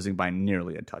were losing by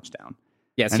nearly a touchdown.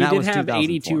 Yes, he did have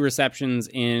 82 receptions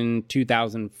in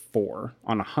 2004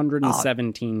 on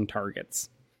 117 targets.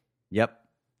 Yep.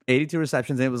 82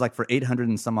 receptions, and it was like for 800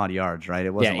 and some odd yards, right?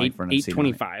 It wasn't like for an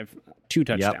 825, 2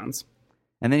 touchdowns. Yep.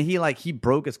 And then he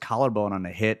broke his collarbone on a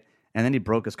hit, and then he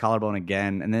broke his collarbone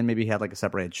again, and then maybe he had like a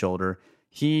separated shoulder.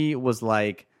 He was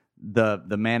like the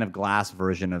man of glass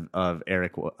version of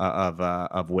Eric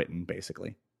of Witten,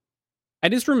 basically. I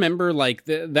just remember like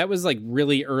that was like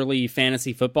really early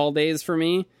fantasy football days for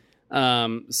me.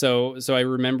 So I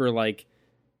remember like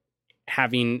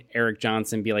having Eric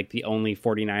Johnson be like the only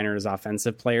 49ers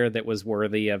offensive player that was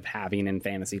worthy of having in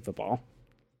fantasy football.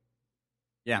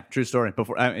 Yeah, true story.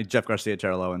 Before Jeff Garcia,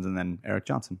 Terrell Owens, and then Eric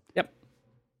Johnson. Yep.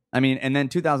 I mean, and then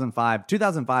 2005.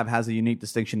 2005 has a unique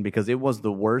distinction because it was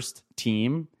the worst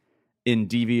team in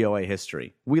DVOA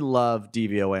history. We love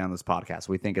DVOA on this podcast.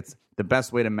 We think it's the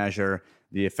best way to measure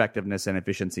the effectiveness and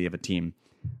efficiency of a team.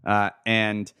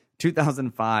 And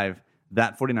 2005,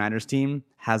 that 49ers team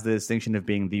has the distinction of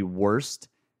being the worst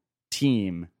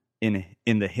team in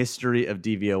the history of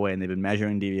DVOA, and they've been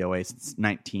measuring DVOA since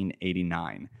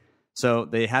 1989. So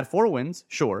they had 4 wins,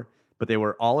 sure, but they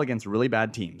were all against really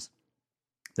bad teams.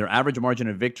 Their average margin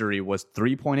of victory was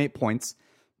 3.8 points.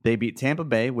 They beat Tampa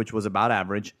Bay, which was about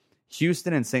average,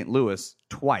 Houston and St. Louis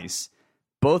twice.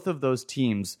 Both of those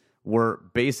teams were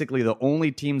basically the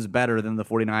only teams better than the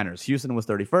 49ers. Houston was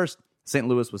 31st. St.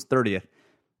 Louis was 30th.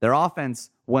 Their offense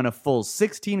went a full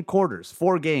 16 quarters,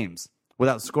 4 games,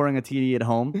 without scoring a TD at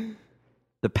home.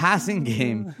 The passing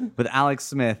game with Alex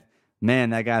Smith,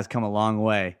 man, that guy's come a long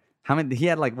way. How many? He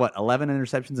had 11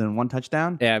 interceptions and 1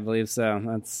 touchdown? Yeah, I believe so.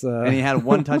 That's and he had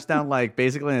 1 touchdown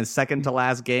basically in his second to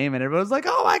last game, and everyone was like,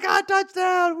 "Oh my God,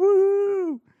 touchdown!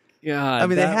 Woo!" Yeah, I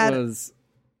mean they had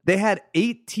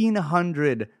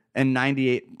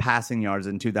 1,898 passing yards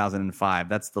in 2005.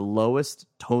 That's the lowest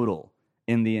total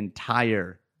in the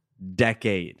entire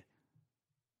decade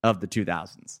of the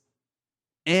 2000s.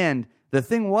 And the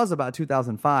thing was about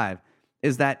 2005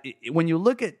 is that when you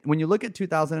look at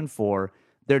 2004,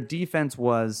 their defense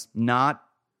was not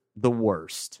the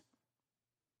worst.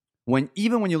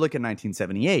 Even when you look at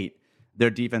 1978, their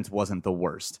defense wasn't the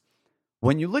worst.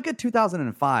 When you look at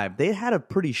 2005, they had a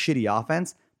pretty shitty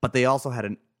offense, but they also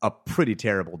had a pretty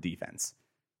terrible defense.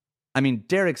 I mean,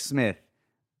 Derek Smith,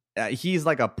 he's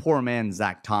like a poor man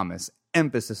Zach Thomas,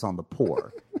 emphasis on the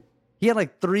poor. He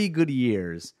had 3 good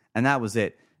years, and that was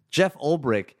it. Jeff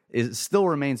Ulbrich still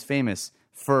remains famous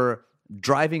for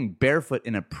driving barefoot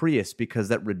in a Prius because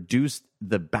that reduced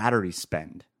the battery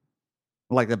spend,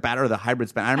 the hybrid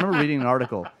spend. I remember reading an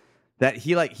article that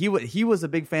he was a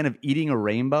big fan of eating a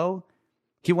rainbow.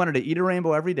 He wanted to eat a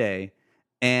rainbow every day,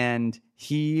 and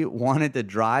he wanted to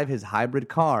drive his hybrid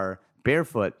car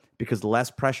barefoot because less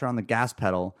pressure on the gas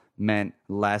pedal meant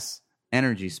less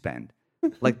energy spend.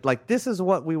 like this is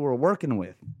what we were working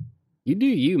with. You do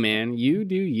you, man. You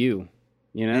do you.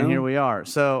 You know? And here we are.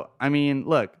 So, I mean,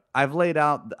 look, I've laid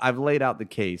out the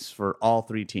case for all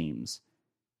 3 teams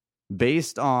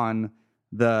based on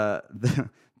the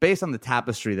based on the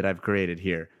tapestry that I've created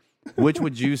here, which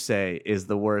would you say is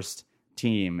the worst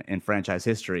team in franchise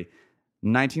history?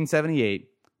 1978,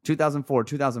 2004,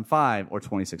 2005, or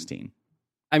 2016?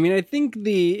 I mean, I think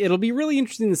it'll be really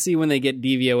interesting to see when they get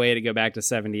DVOA to go back to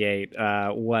 78,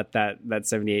 what that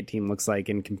 78 team looks like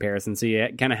in comparison. So you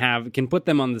kind of can put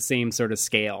them on the same sort of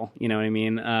scale, you know what I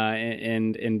mean?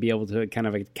 And be able to kind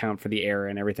of account for the era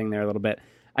and everything there a little bit.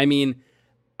 I mean,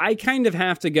 I kind of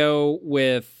have to go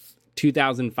with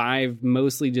 2005,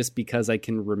 mostly just because I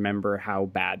can remember how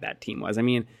bad that team was. I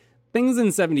mean, things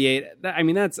in 78,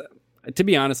 that's... To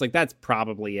be honest, like that's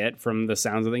probably it from the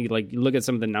sounds of it. Like you look at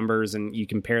some of the numbers and you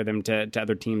compare them to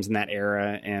other teams in that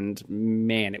era, and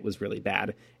man, it was really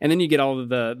bad. And then you get all of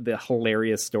the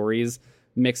hilarious stories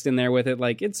mixed in there with it.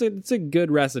 Like it's a good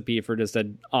recipe for just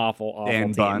an awful Dan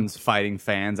team. Buns fighting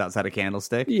fans outside a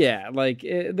Candlestick. Yeah, like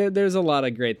there's a lot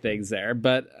of great things there.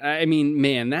 But I mean,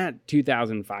 man, that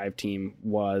 2005 team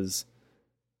was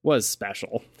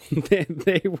special.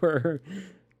 they were.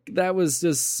 That was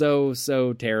just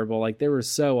so terrible. Like they were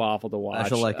so awful to watch.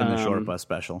 Special, like in the short bus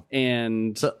special.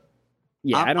 And so,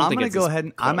 I don't think I'm it's going to go ahead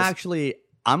and close.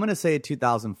 I'm going to say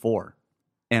 2004,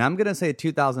 and I'm going to say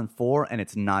 2004, and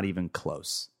it's not even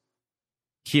close.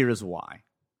 Here is why.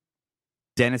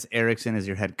 Dennis Erickson is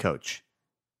your head coach.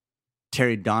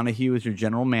 Terry Donahue is your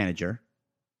general manager.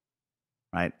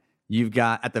 Right? You've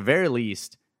got, at the very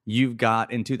least,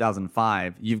 in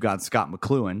 2005, you've got Scott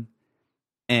McLuhan.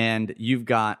 And you've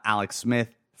got Alex Smith,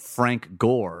 Frank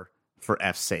Gore, for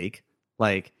F's sake.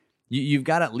 Like, you've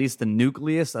got at least the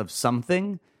nucleus of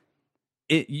something.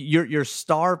 Your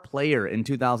star player in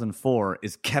 2004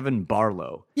 is Kevin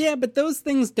Barlow. Yeah, but those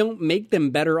things don't make them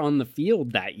better on the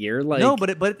field that year. Like, no,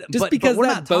 because we're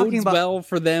that not bodes well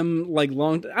for them. Like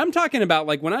I'm talking about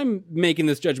like when I'm making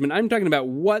this judgment, I'm talking about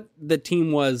what the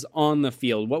team was on the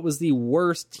field. What was the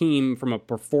worst team from a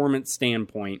performance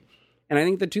standpoint? And I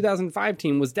think the 2005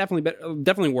 team was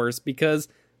definitely worse because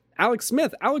Alex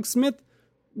Smith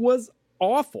was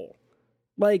awful.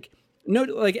 Like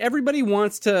everybody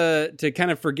wants to kind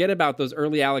of forget about those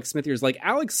early Alex Smith years. Like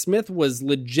Alex Smith was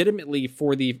legitimately,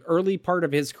 for the early part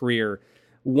of his career,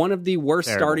 one of the worst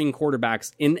starting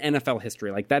quarterbacks in NFL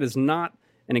history. Like that is not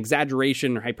an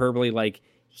exaggeration or hyperbole. Like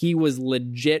he was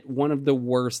legit one of the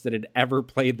worst that had ever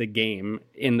played the game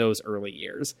in those early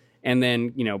years. And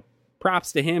then,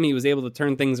 props to him. He was able to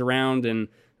turn things around and,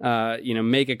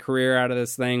 make a career out of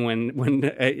this thing when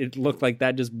it looked like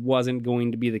that just wasn't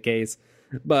going to be the case.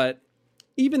 But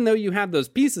even though you have those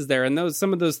pieces there and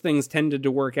some of those things tended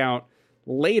to work out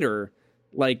later,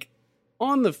 like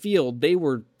on the field, they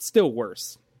were still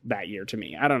worse that year to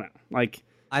me. I don't know. Like,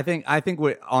 I think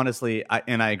we honestly,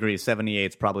 and I agree, 78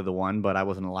 is probably the one, but I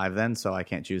wasn't alive then, so I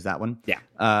can't choose that one. Yeah.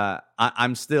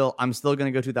 I'm still going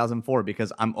to go 2004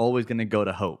 because I'm always going to go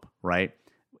to hope, right?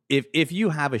 If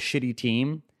you have a shitty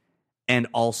team and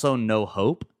also no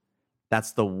hope,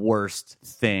 that's the worst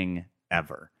thing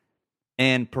ever.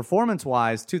 And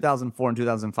performance-wise, 2004 and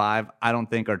 2005, I don't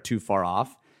think are too far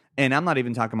off. And I'm not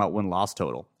even talking about win-loss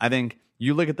total. I think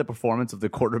you look at the performance of the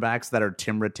quarterbacks that are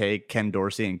Tim Rattay, Ken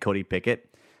Dorsey, and Cody Pickett.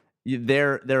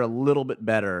 They're a little bit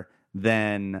better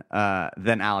than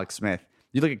Alex Smith.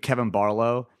 You look at Kevin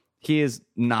Barlow; he is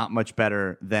not much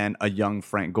better than a young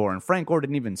Frank Gore. And Frank Gore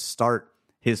didn't even start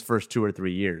his first 2 or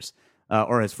 3 years,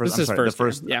 or his first.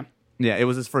 Yeah, it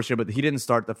was his first year, but he didn't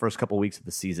start the first couple weeks of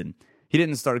the season. He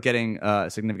didn't start getting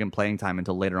significant playing time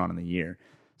until later on in the year.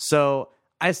 So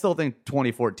I still think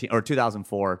 2014 or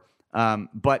 2004.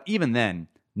 But even then,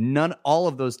 all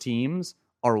of those teams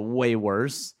are way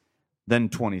worse than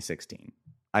 2016,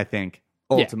 I think,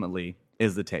 ultimately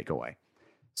is the takeaway.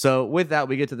 So with that,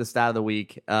 we get to the stat of the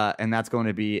week, and that's going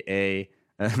to be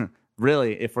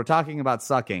really, if we're talking about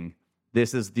sucking,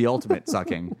 this is the ultimate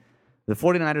sucking. The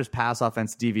 49ers pass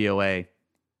offense DVOA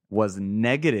was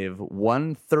negative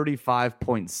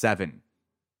 135.7.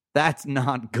 That's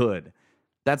not good.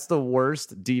 That's the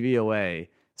worst DVOA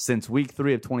since week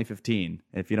 3 of 2015.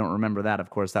 If you don't remember that, of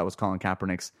course, that was Colin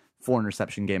Kaepernick's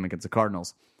 4-interception game against the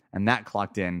Cardinals. And that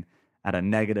clocked in at a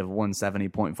negative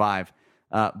 170.5.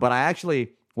 But I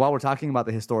actually, while we're talking about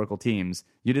the historical teams,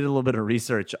 you did a little bit of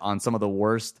research on some of the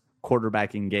worst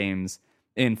quarterbacking games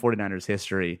in 49ers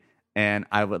history. And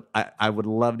I would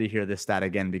love to hear this stat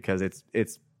again because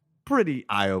it's pretty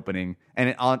eye-opening. And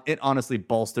it honestly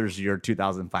bolsters your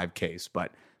 2005 case.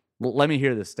 But let me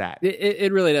hear the stat.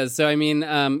 It really does. So, I mean,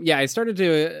 I started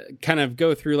to kind of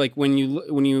go through, like, when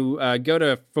you go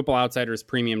to Football Outsiders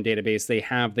premium database, they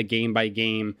have the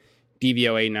game-by-game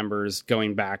DVOA numbers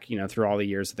going back, through all the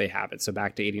years that they have it, so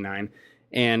back to 89.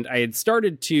 And I had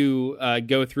started to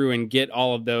go through and get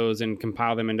all of those and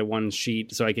compile them into one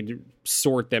sheet so I could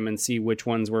sort them and see which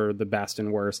ones were the best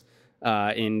and worst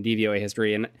in DVOA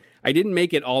history. And I didn't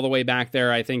make it all the way back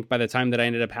there. I think by the time that I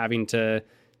ended up having to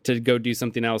go do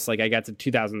something else, like I got to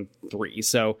 2003.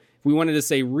 So if we wanted to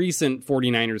say recent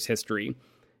 49ers history,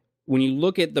 when you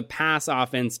look at the pass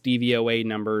offense DVOA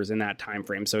numbers in that time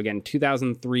frame, so again,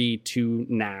 2003 to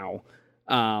now,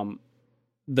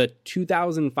 the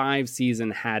 2005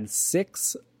 season had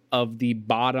 6 of the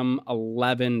bottom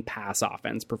 11 pass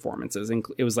offense performances.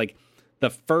 It was like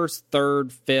the first,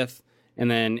 third, fifth, and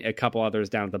then a couple others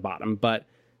down at the bottom. But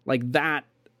like that,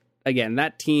 again,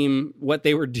 that team, what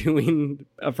they were doing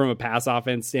from a pass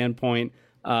offense standpoint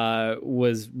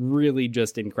was really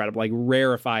just incredible. Like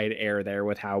rarefied air there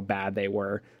with how bad they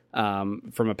were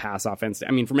from a pass offense.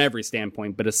 I mean, from every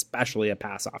standpoint, but especially a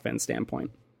pass offense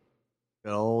standpoint.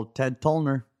 Good old Ted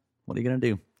Tollner. What are you going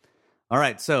to do? All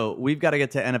right, so we've got to get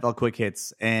to NFL quick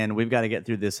hits, and we've got to get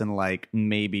through this in like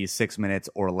maybe 6 minutes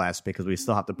or less because we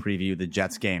still have to preview the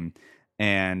Jets game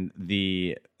and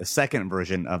the second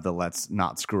version of the Let's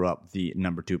Not Screw Up the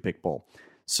number 2 pick bowl.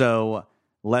 So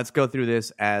let's go through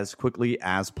this as quickly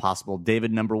as possible.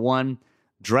 David, number 1,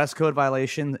 dress code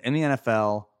violations in the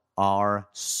NFL are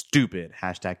stupid.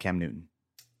 # Cam Newton.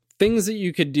 Things that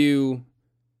you could do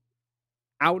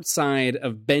outside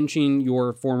of benching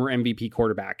your former MVP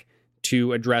quarterback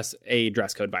to address a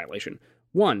dress code violation.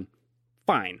 1,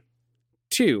 fine.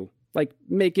 2, like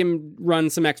make him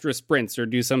run some extra sprints or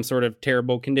do some sort of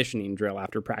terrible conditioning drill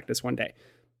after practice one day.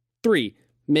 3,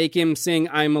 make him sing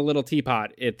 "I'm a Little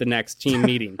Teapot" at the next team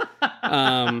meeting.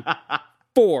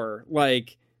 4,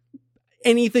 like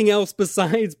anything else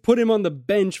besides put him on the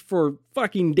bench for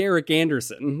fucking Derek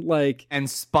Anderson. Like, and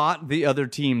spot the other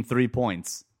team 3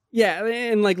 points. Yeah,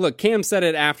 and like, look, Cam said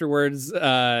it afterwards.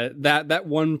 That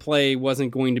one play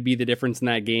wasn't going to be the difference in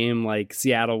that game. Like,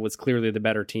 Seattle was clearly the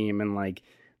better team, and like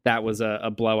that was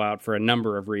a blowout for a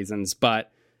number of reasons.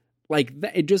 But like,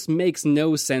 it just makes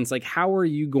no sense. Like, how are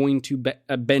you going to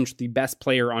bench the best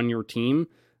player on your team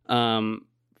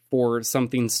for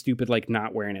something stupid like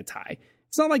not wearing a tie?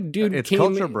 It's not like dude came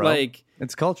culture, bro. Like,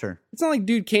 it's culture. It's not like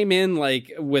dude came in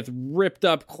like with ripped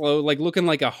up clothes, like looking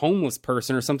like a homeless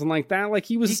person or something like that. Like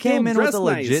he came in with a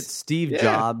legit Steve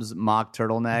Jobs mock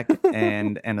turtleneck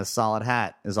and a solid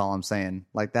hat is all I'm saying.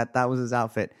 Like that was his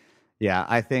outfit. Yeah,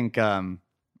 I think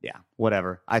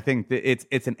whatever. I think that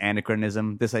it's an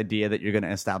anachronism. This idea that you're going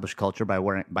to establish culture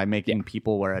by making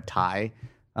people wear a tie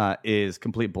is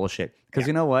complete bullshit. Because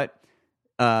you know what?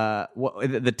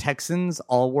 The Texans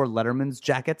all wore Letterman's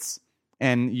jackets,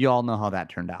 and you all know how that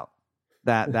turned out.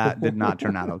 That did not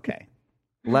turn out okay.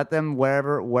 Let them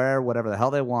wear whatever the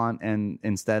hell they want, and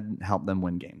instead help them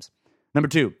win games. Number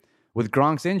 2, with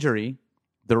Gronk's injury,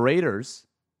 the Raiders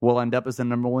will end up as the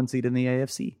number 1 seed in the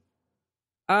AFC.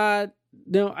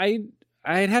 No,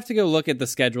 I'd have to go look at the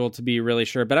schedule to be really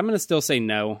sure, but I'm going to still say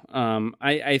no.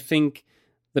 I think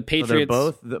the Patriots,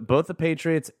 so both the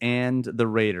Patriots and the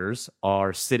Raiders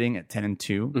are sitting at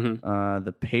 10-2. Mm-hmm.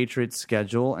 The Patriots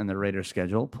schedule and the Raiders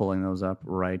schedule, pulling those up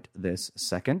right this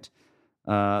second.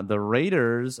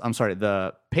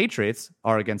 The Patriots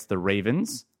are against the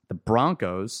Ravens, the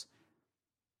Broncos,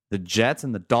 the Jets,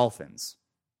 and the Dolphins.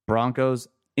 Broncos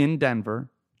in Denver,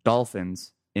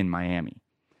 Dolphins in Miami.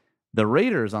 The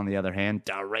Raiders, on the other hand,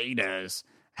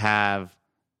 have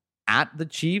at the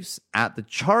Chiefs, at the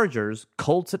Chargers,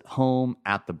 Colts at home,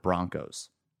 at the Broncos.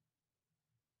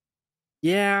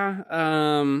 Yeah,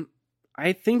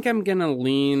 I think I'm going to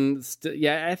lean...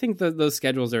 I think those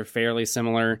schedules are fairly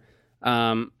similar.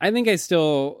 I think I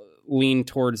still lean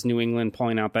towards New England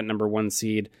pulling out that number 1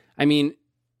 seed. I mean,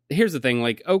 here's the thing.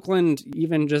 Like, Oakland,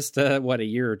 even just, a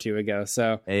year or two ago,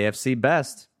 so... AFC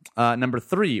best. Number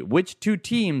 3, which 2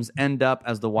 teams end up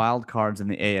as the wild cards in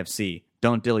the AFC?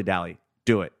 Don't dilly-dally.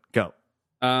 Do it. Go.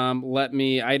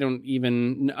 I don't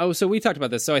even... Oh, so we talked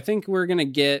about this. So I think we're going to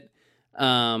get...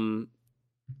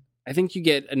 I think you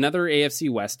get another AFC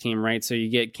West team, right? So you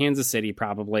get Kansas City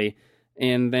probably.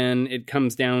 And then it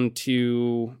comes down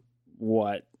to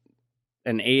what?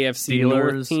 An AFC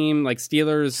North team? Like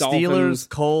Steelers, Dolphins,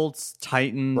 Colts,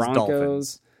 Titans,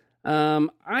 Broncos. Dolphins.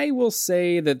 I will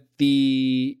say that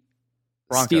the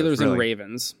Broncos, Steelers and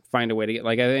Ravens find a way to get...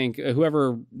 Like, I think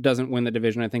whoever doesn't win the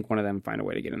division, I think one of them find a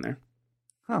way to get in there.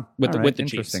 Huh. With the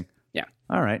Chiefs. Yeah.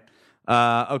 All right.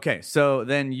 Okay, so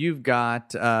then you've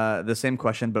got the same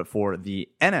question, but for the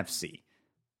NFC.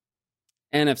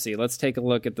 NFC. Let's take a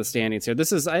look at the standings here.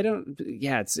 This is...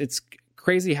 it's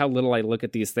crazy how little I look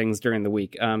at these things during the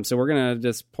week. So we're going to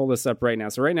just pull this up right now.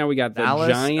 So right now we got the Dallas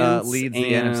Giants leads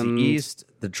the NFC East.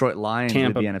 Detroit Lions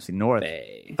Tampa lead the NFC North.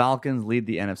 Bay. Falcons lead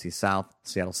the NFC South.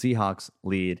 Seattle Seahawks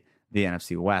lead the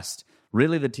NFC West.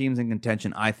 Really, the teams in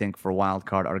contention, I think, for wild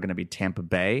card are going to be Tampa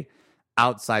Bay,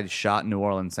 outside shot New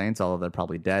Orleans Saints, although they're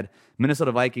probably dead,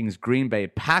 Minnesota Vikings, Green Bay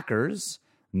Packers,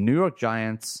 New York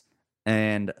Giants,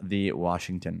 and the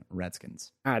Washington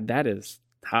Redskins. God, that is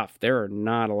tough. There are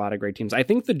not a lot of great teams. I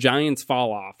think the Giants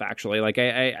fall off, actually. Like,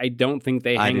 I don't think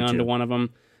they hang on to one of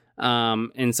them.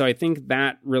 And so I think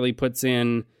that really puts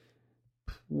in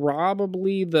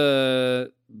probably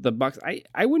the Bucks.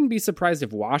 I wouldn't be surprised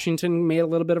if Washington made a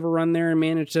little bit of a run there and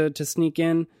managed to sneak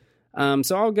in.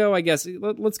 So I'll go, I guess,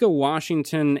 let's go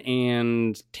Washington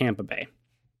and Tampa Bay.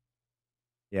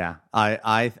 Yeah,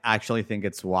 I actually think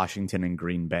it's Washington and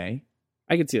Green Bay.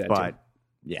 I could see that, but too.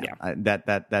 Yeah.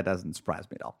 That doesn't surprise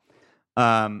me at all.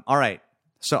 All right,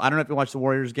 so I don't know if you watched the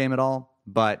Warriors game at all,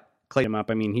 but Clay him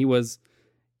up. I mean, he was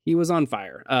on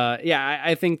fire.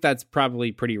 I think that's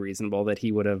probably pretty reasonable that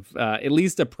he would have at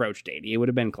least approached 80. It would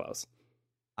have been close.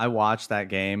 I watched that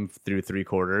game through 3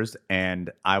 quarters,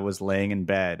 and I was laying in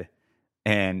bed,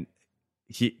 and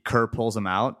Kerr pulls him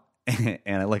out, and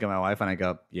I look at my wife, and I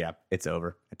go, yeah, it's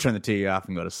over. I turn the TV off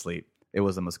and go to sleep. It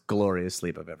was the most glorious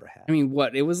sleep I've ever had. I mean,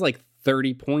 it was like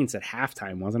 30 points at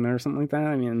halftime, wasn't it, or something like that?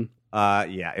 I mean...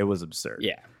 yeah, it was absurd.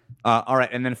 Yeah. All right,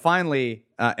 and then finally,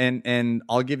 and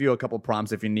I'll give you a couple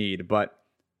prompts if you need, but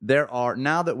there are,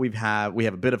 now that we have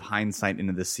a bit of hindsight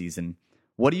into this season,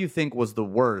 what do you think was the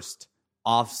worst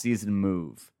offseason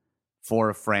move for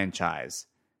a franchise?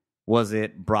 Was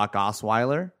it Brock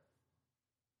Osweiler?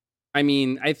 I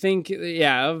mean, I think,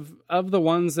 yeah, of the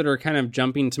ones that are kind of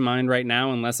jumping to mind right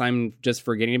now, unless I'm just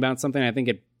forgetting about something, I think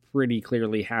it pretty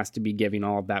clearly has to be giving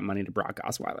all of that money to Brock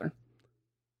Osweiler.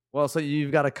 Well, so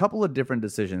you've got a couple of different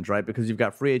decisions, right? Because you've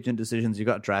got free agent decisions, you've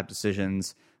got draft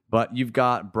decisions, but you've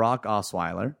got Brock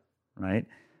Osweiler, right?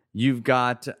 You've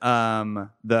got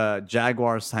the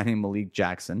Jaguars signing Malik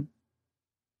Jackson.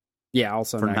 Yeah,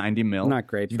 also for $90 million. Not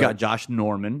great. You've got Josh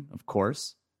Norman, of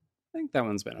course. I think that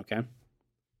one's been okay.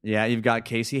 Yeah, you've got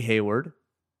Casey Hayward.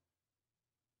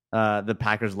 The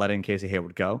Packers letting Casey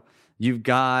Hayward go. You've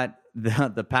got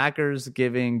the Packers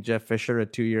giving Jeff Fisher a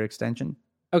 2-year extension.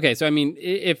 Okay, so I mean,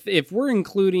 if we're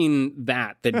including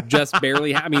that just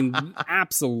barely, I mean,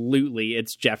 absolutely,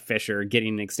 it's Jeff Fisher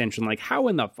getting an extension. Like, how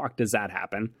in the fuck does that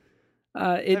happen?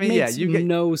 Makes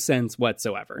no sense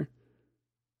whatsoever.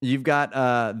 You've got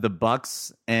the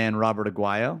Bucks and Robert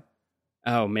Aguayo.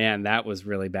 Oh man, that was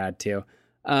really bad too.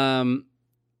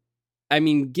 I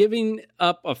mean, giving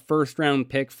up a first-round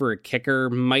pick for a kicker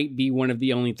might be one of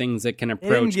the only things that can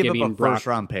approach giving giving up a Brock.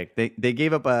 First-round pick. They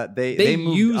gave up They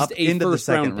moved used up a into the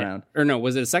second pick. round. Or no,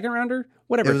 was it a second rounder?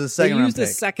 Whatever. It was a second-round pick. They used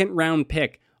a second-round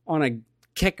pick on a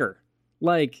kicker.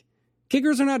 Like,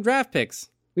 kickers are not draft picks.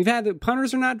 We've had the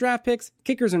punters are not draft picks.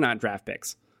 Kickers are not draft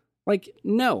picks. Like,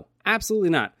 no,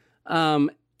 absolutely not.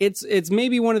 It's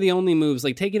maybe one of the only moves,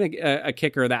 like taking a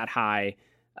kicker that high,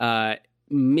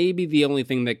 maybe the only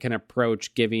thing that can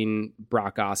approach giving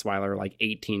Brock Osweiler like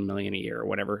 $18 million a year or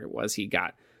whatever it was he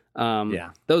got.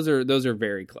 Those are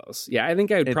very close. Yeah, I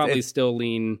think I would probably still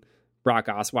lean Brock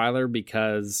Osweiler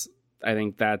because I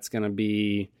think that's going to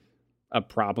be a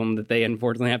problem that they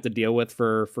unfortunately have to deal with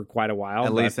for quite a while.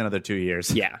 At least another 2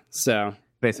 years. Yeah, so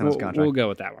based on his contract, we'll go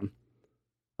with that one.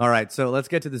 All right, so let's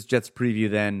get to this Jets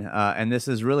preview then, and this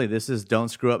is Don't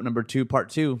Screw Up number 2, part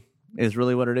 2 is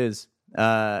really what it is.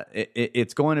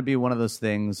 It's going to be one of those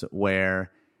things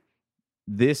where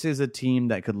this is a team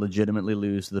that could legitimately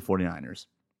lose to the 49ers.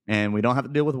 And we don't have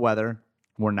to deal with weather.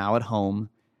 We're now at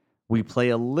home. We play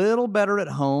a little better at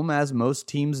home, as most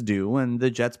teams do, and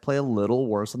the Jets play a little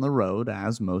worse on the road,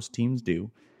 as most teams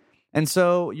do. And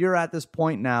so you're at this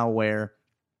point now where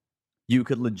you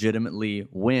could legitimately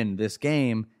win this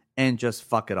game and just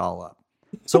fuck it all up.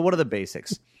 So what are the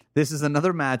basics? This is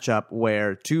another matchup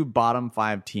where 2 bottom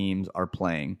 5 teams are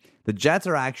playing. The Jets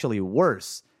are actually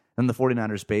worse than the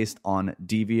 49ers based on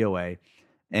DVOA,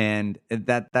 and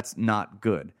that's not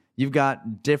good. You've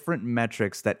got different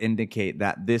metrics that indicate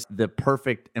that the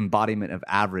perfect embodiment of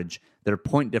average. Their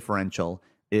point differential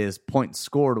is points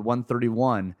scored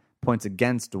 131, points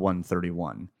against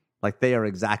 131. Like, they are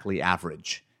exactly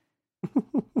average.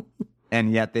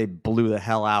 And yet they blew the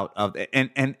hell out of it.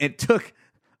 And it took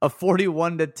a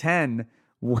 41-10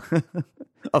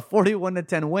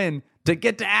 win to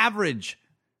get to average.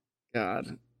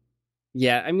 God.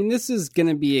 Yeah, I mean, this is going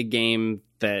to be a game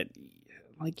that,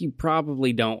 like, you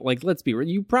probably don't, like, let's be real,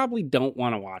 you probably don't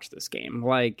want to watch this game.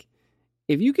 Like,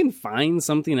 if you can find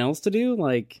something else to do,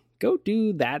 like, go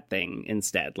do that thing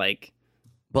instead. Like,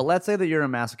 but let's say that you're a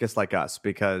masochist like us,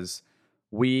 because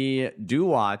we do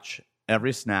watch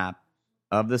every snap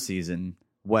of the season,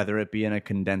 whether it be in a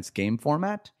condensed game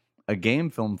format, a game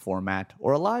film format,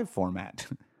 or a live format.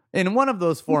 In one of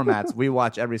those formats, we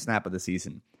watch every snap of the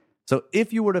season. So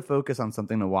if you were to focus on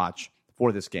something to watch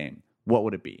for this game, what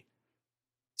would it be?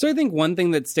 So I think one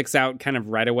thing that sticks out kind of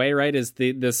right away, right, is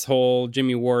this whole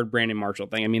Jimmy Ward, Brandon Marshall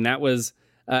thing. I mean, that was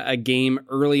a game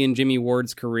early in Jimmy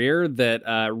Ward's career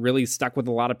that really stuck with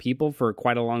a lot of people for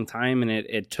quite a long time, and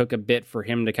it took a bit for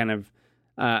him to kind of,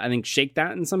 I think, shake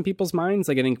that in some people's minds.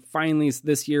 Like, I think finally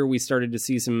this year we started to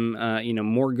see some,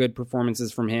 more good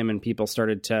performances from him, and people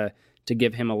started to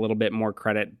give him a little bit more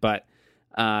credit. But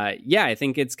I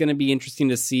think it's going to be interesting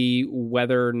to see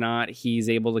whether or not he's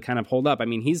able to kind of hold up. I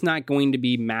mean, he's not going to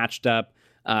be matched up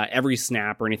every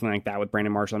snap or anything like that with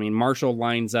Brandon Marshall. I mean, Marshall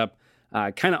lines up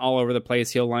kind of all over the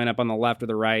place. He'll line up on the left or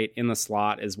the right, in the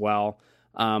slot as well.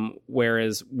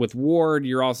 Whereas with Ward,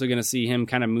 you're also going to see him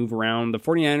kind of move around. The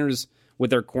 49ers with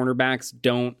their cornerbacks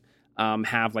don't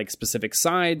have like specific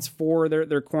sides for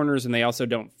their corners, and they also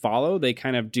don't follow. They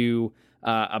kind of do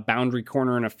a boundary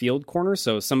corner and a field corner.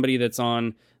 So somebody that's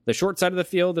on the short side of the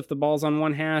field if the ball's on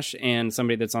one hash, and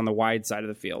somebody that's on the wide side of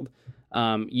the field.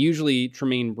 Usually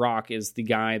Tremaine Brock is the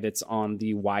guy that's on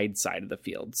the wide side of the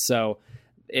field. So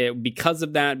because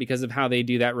of that, because of how they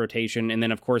do that rotation, and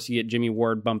then of course you get Jimmy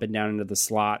Ward bumping down into the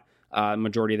slot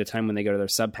majority of the time when they go to their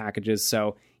sub packages.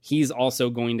 So he's also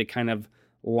going to kind of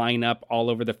line up all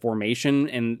over the formation,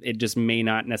 and it just may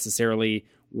not necessarily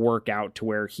work out to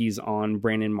where he's on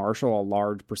Brandon Marshall a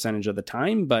large percentage of the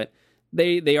time, but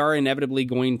they are inevitably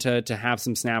going to have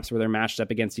some snaps where they're matched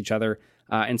up against each other.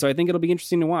 And so I think it'll be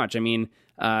interesting to watch. I mean,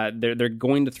 they're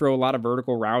going to throw a lot of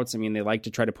vertical routes. I mean, they like to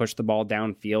try to push the ball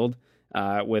downfield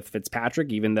with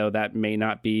Fitzpatrick, even though that may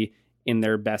not be in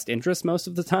their best interest most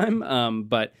of the time.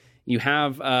 But you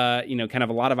have, kind of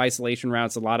a lot of isolation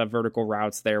routes, a lot of vertical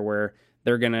routes there where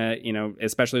they're going to,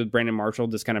 especially with Brandon Marshall,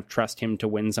 just kind of trust him to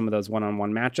win some of those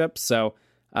one-on-one matchups. So,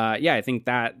 I think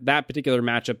that particular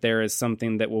matchup there is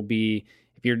something that will be,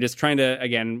 if you're just trying to,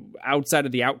 again, outside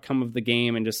of the outcome of the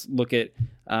game and just look at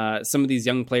some of these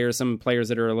young players, some players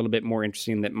that are a little bit more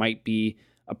interesting that might be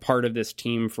a part of this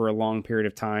team for a long period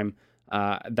of time,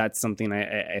 that's something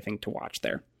I think to watch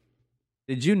there.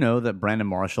 Did you know that Brandon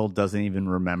Marshall doesn't even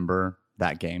remember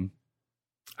that game?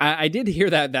 I did hear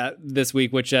that this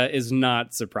week, which is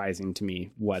not surprising to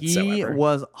me whatsoever. He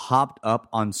was hopped up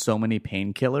on so many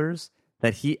painkillers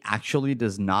that he actually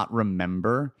does not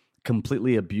remember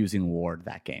completely abusing Ward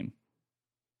that game.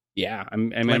 Yeah,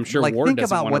 I'm sure Ward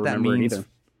doesn't want to remember it either.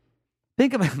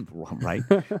 Think about right.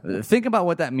 Think about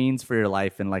what that means for your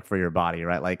life and like for your body,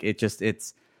 right? Like I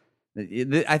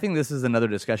think this is another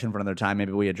discussion for another time.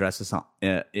 Maybe we address this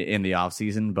in the off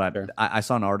season. But sure. I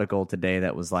saw an article today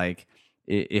that was like,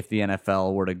 if the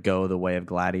NFL were to go the way of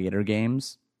gladiator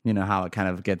games, you know how it kind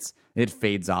of it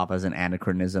fades off as an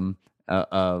anachronism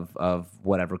of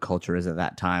whatever culture is at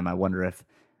that time. I wonder if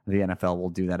the NFL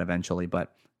will do that eventually.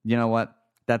 But you know what?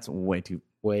 That's way too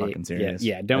fucking serious.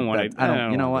 Yeah, don't want to. I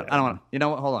don't. You know what? I don't want. You know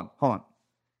what? Hold on.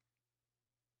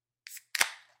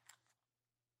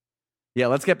 Yeah,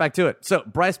 let's get back to it. So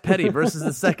Bryce Petty versus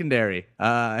the secondary.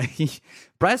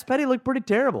 Bryce Petty looked pretty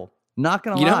terrible. Not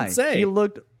gonna lie. You don't say.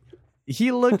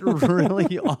 He looked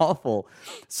really awful.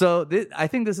 So I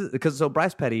think this is because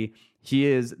Bryce Petty, he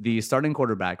is the starting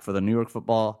quarterback for the New York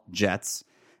Football Jets,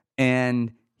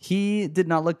 and he did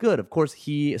not look good. Of course,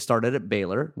 he started at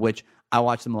Baylor, which I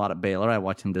watched him a lot at Baylor. I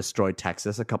watched him destroy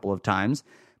Texas a couple of times,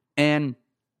 and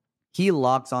he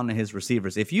locks onto his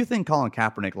receivers. If you think Colin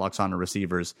Kaepernick locks onto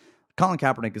receivers, Colin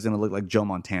Kaepernick is going to look like Joe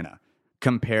Montana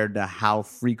compared to how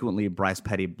frequently Bryce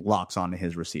Petty locks onto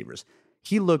his receivers.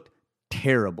 He looked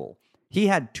terrible. He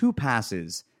had two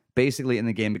passes basically in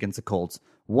the game against the Colts.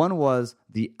 One was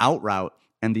the out route,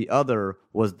 and the other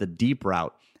was the deep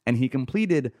route. And he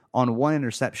completed on one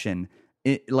interception,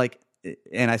 and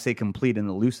I say complete in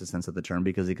the loosest sense of the term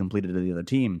because he completed to the other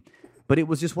team. But it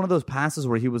was just one of those passes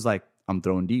where he was like, I'm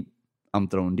throwing deep, I'm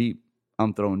throwing deep,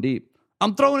 I'm throwing deep,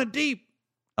 I'm throwing it deep.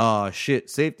 Oh, shit,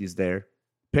 safety's there.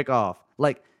 Pick off.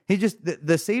 Like, he just,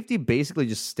 the safety basically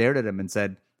just stared at him and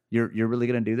said, You're really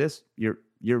going to do this? You're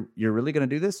really going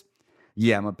to do this?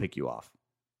 Yeah, I'm going to pick you off.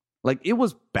 Like, it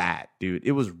was bad, dude.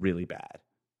 It was really bad.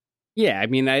 Yeah, I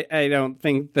mean, I don't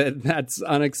think that's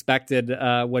unexpected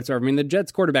whatsoever. I mean, the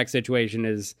Jets quarterback situation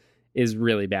is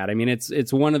really bad. I mean,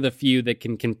 it's one of the few that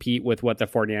can compete with what the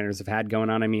 49ers have had going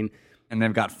on. I mean, and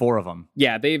they've got four of them.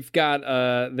 Yeah, they've got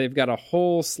a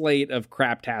whole slate of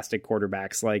craptastic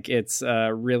quarterbacks. Like, it's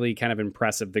really kind of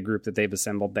impressive, the group that they've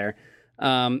assembled there.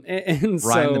 And Ryan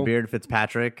so, the Beard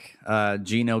Fitzpatrick,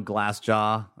 Gino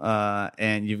Glassjaw,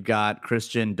 and you've got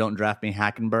Christian Don't Draft Me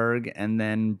Hackenberg, and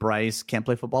then Bryce Can't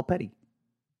Play Football Petty.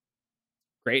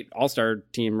 great all-star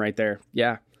team right there.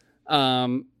 Yeah.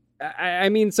 I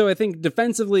mean, so I think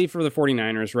defensively for the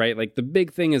 49ers, right? Like the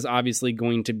big thing is obviously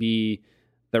going to be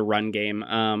the run game.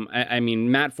 I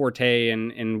mean, Matt Forte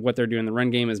and what they're doing in the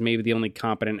run game is maybe the only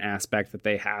competent aspect that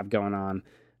they have going on.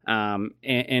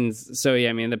 And so, yeah,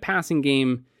 I mean, the passing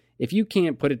game, if you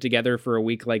can't put it together for a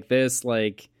week like this,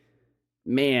 like,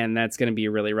 man, that's going to be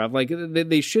really rough. Like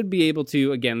they should be able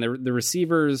to, again, the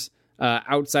receivers,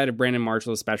 outside of Brandon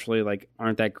Marshall especially, like,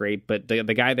 aren't that great, but the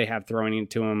guy they have throwing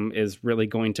into him is really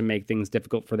going to make things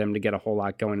difficult for them to get a whole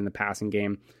lot going in the passing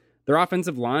game. Their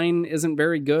offensive line isn't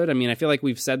very good. I mean, I feel like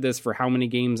we've said this for how many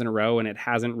games in a row, and it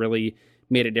hasn't really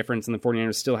made a difference, and the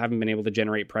 49ers still haven't been able to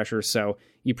generate pressure, so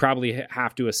you probably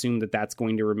have to assume that that's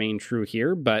going to remain true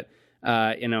here, but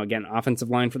again,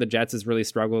 offensive line for the Jets has really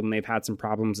struggled, and they've had some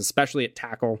problems, especially at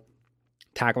tackle.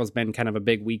 Tackle has been kind of a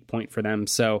big weak point for them,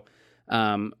 so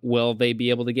will they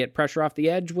be able to get pressure off the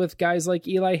edge with guys like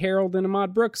Eli Harold and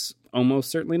Ahmad Brooks?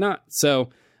 Almost certainly not.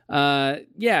 So,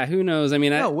 yeah, who knows? I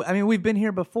mean, we've been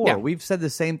here before. Yeah. We've said the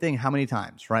same thing how many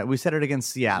times, right? We said it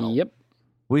against Seattle. Yep.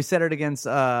 We said it against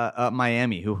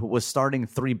Miami, who was starting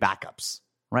 3 backups,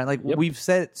 right? Like, We've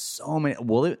said it so many.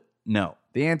 Will it? No.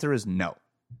 The answer is no.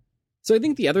 So I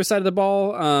think the other side of the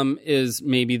ball is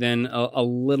maybe then a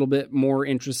little bit more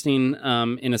interesting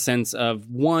in a sense of,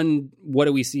 one, what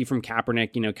do we see from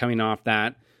Kaepernick, coming off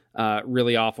that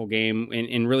really awful game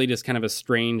and really just kind of a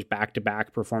strange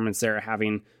back-to-back performance there,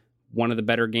 having one of the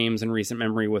better games in recent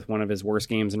memory with one of his worst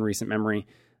games in recent memory.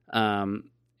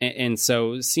 And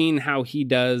so seeing how he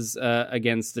does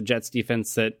against the Jets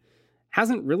defense that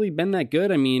hasn't really been that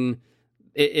good. I mean,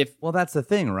 Well, that's the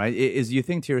thing, right? Is you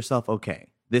think to yourself, okay,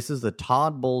 this is the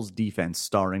Todd Bowles defense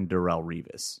starring Darrelle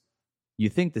Revis. You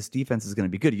think this defense is going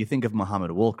to be good. You think of Muhammad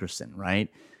Wilkerson, right?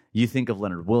 You think of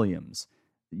Leonard Williams.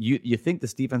 You think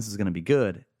this defense is going to be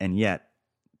good, and yet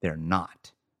they're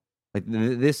not. Like,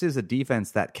 this is a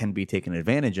defense that can be taken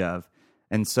advantage of.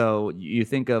 And so you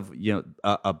think of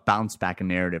a bounce back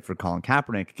narrative for Colin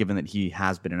Kaepernick, given that he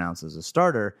has been announced as a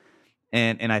starter.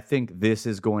 And I think this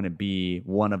is going to be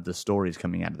one of the stories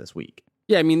coming out of this week.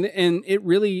 Yeah, I mean, and it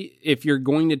really, if you're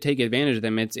going to take advantage of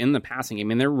them, it's in the passing game. I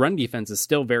mean, their run defense is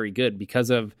still very good because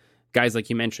of guys like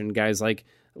you mentioned, guys like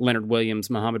Leonard Williams,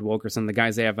 Muhammad Wilkerson, the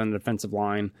guys they have on the defensive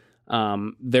line.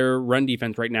 Their run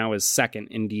defense right now is second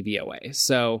in DVOA.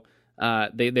 So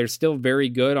they're still very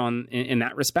good in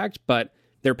that respect, but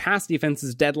their pass defense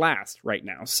is dead last right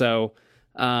now. So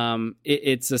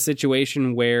it's a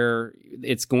situation where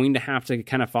it's going to have to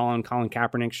kind of fall on Colin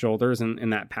Kaepernick's shoulders in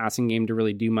that passing game to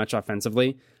really do much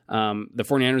offensively. The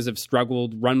 49ers have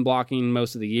struggled run blocking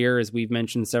most of the year, as we've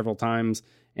mentioned several times,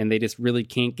 and they just really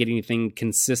can't get anything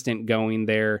consistent going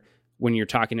there when you're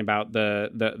talking about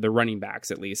the running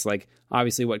backs, at least. Like,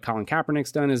 obviously what Colin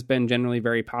Kaepernick's done has been generally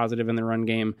very positive in the run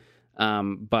game.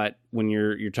 But when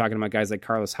you're talking about guys like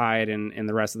Carlos Hyde and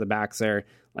the rest of the backs there,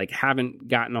 like, haven't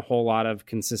gotten a whole lot of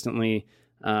consistently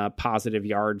positive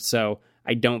yards. So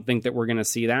I don't think that we're going to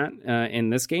see that in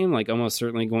this game. Like, almost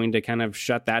certainly going to kind of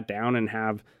shut that down and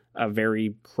have a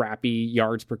very crappy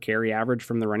yards per carry average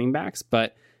from the running backs.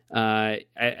 But I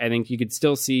think you could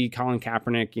still see Colin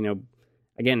Kaepernick,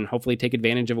 again, hopefully take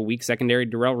advantage of a weak secondary.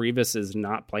 Darrelle Revis is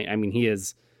not playing. I mean, he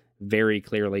is very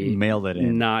clearly mailed it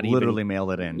in. Literally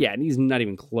mailed it in. Yeah, and he's not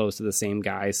even close to the same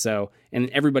guy. So, and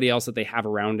everybody else that they have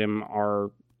around him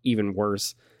are even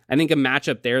worse. I think a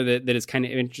matchup there that is kind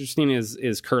of interesting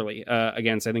is Curley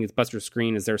against, I think it's Buster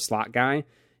Screen is their slot guy,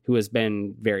 who has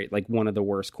been very, like, one of the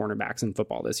worst cornerbacks in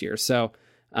football this year. So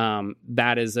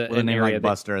that is an area like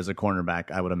Buster as a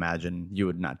cornerback, I would imagine you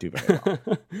would not do very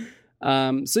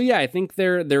well. So yeah, I think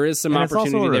there is some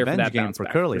opportunity there for that bounce for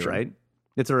back, Curley, for sure. right?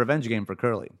 It's a revenge game for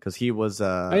Curley because he was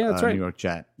that's right. New York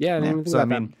Jet. Yeah, I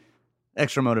mean,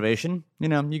 extra motivation.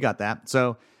 You got that.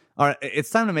 So, all right, it's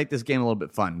time to make this game a little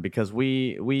bit fun because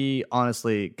we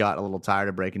honestly got a little tired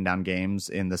of breaking down games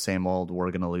in the same old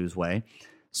we're going to lose way.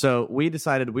 So we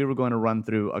decided we were going to run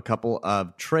through a couple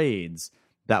of trades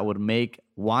that would make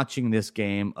watching this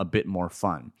game a bit more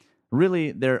fun.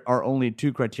 Really, there are only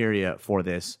 2 criteria for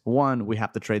this. One, we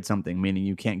have to trade something, meaning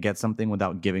you can't get something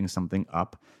without giving something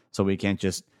up. So we can't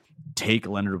just take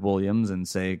Leonard Williams and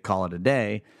say, call it a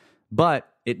day. But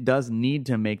it does need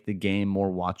to make the game more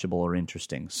watchable or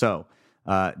interesting. So,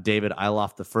 David, I'll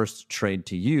off the first trade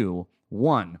to you.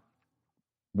 1,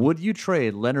 would you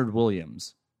trade Leonard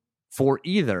Williams for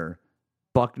either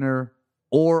Buckner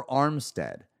or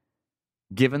Armstead?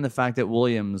 given the fact that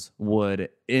Williams would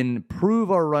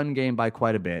improve our run game by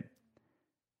quite a bit,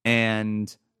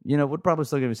 and would probably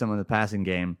still give you some of the passing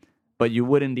game, but you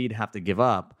would indeed have to give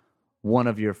up one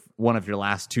of your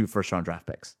last 2 first-round draft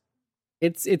picks.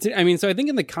 I mean, so I think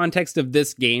in the context of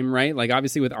this game, right? Like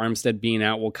obviously with Armstead being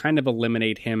out, we'll kind of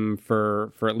eliminate him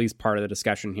for at least part of the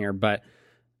discussion here. But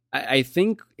I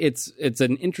think it's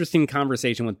an interesting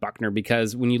conversation with Buckner,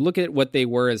 because when you look at what they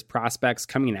were as prospects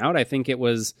coming out, I think it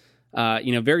was,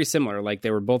 very similar. Like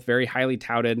they were both very highly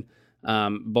touted.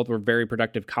 Both were very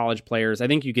productive college players. I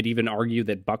think you could even argue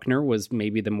that Buckner was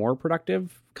maybe the more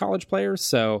productive college player.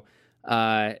 So,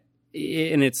 and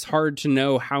it's hard to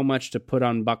know how much to put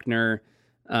on Buckner,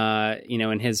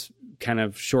 and his kind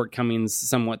of shortcomings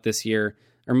somewhat this year,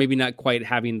 or maybe not quite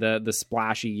having the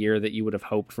splashy year that you would have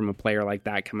hoped from a player like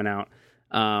that coming out,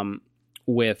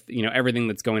 with, everything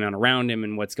that's going on around him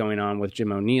and what's going on with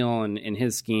Jim O'Neill and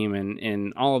his scheme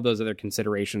and all of those other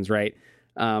considerations, right?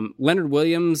 Leonard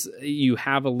Williams, you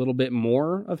have a little bit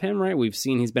more of him, right? We've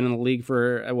seen he's been in the league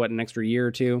for an extra year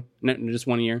or two, no, just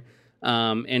 1 year.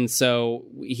 And so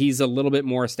he's a little bit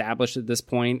more established at this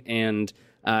point and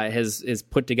has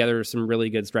put together some really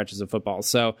good stretches of football.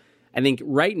 So I think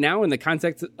right now in the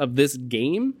context of this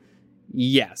game,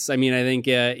 yes. I mean, I think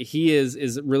he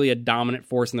is really a dominant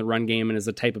force in the run game and is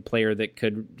the type of player that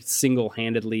could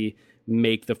single-handedly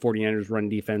make the 49ers run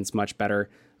defense much better.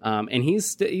 And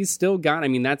he's still got, I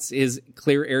mean, that's his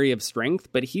clear area of strength,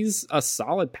 but he's a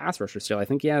solid pass rusher still. I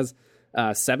think he has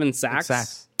 7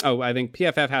 sacks. Oh, I think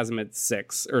PFF has him at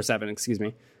 6 or 7, excuse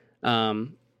me.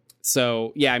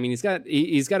 So yeah, I mean, he's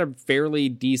got a fairly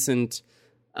decent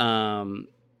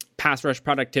pass rush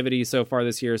productivity so far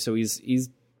this year. So he's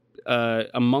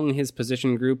among his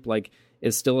position group, like,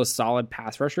 is still a solid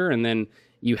pass rusher. And then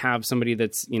you have somebody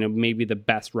that's, maybe the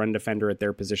best run defender at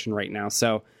their position right now.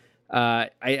 So I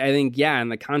think, yeah, in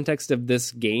the context of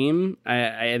this game,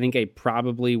 I think I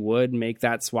probably would make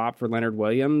that swap for Leonard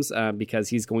Williams because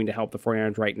he's going to help the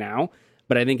 49ers right now.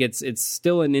 But I think it's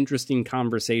still an interesting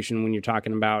conversation when you're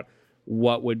talking about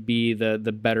what would be the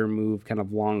better move kind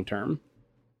of long term.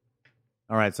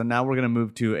 All right, so now we're going to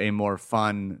move to a more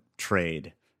fun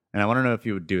trade. And I want to know if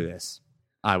you would do this.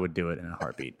 I would do it in a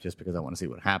heartbeat just because I want to see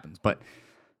what happens. But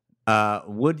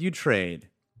would you trade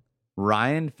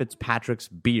Ryan Fitzpatrick's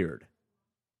beard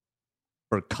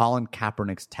for Colin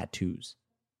Kaepernick's tattoos?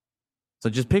 So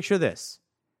just picture this.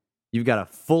 You've got a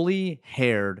fully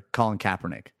haired Colin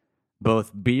Kaepernick,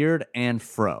 both beard and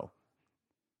fro,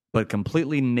 but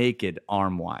completely naked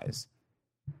arm-wise.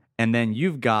 And then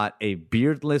you've got a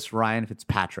beardless Ryan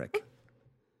Fitzpatrick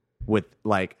with,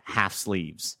 like, half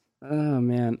sleeves. Oh,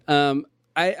 man.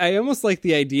 I almost like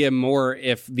the idea more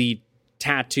if the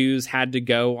tattoos had to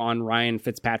go on Ryan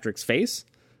Fitzpatrick's face.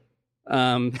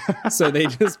 So they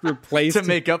just replaced to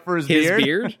make up for his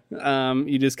beard.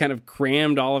 You just kind of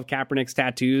crammed all of Kaepernick's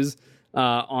tattoos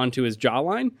onto his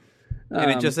jawline. And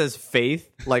it just says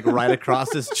faith, like, right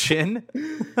across his chin.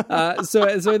 So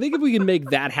I think if we can make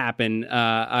that happen,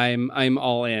 I'm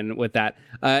all in with that.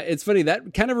 It's funny,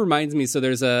 that kind of reminds me. So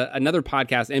there's another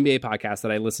podcast, NBA podcast,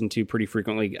 that I listen to pretty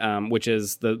frequently, which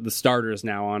is the Starters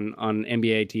now on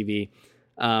NBA TV.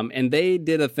 And they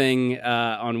did a thing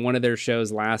on one of their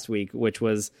shows last week, which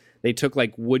was they took,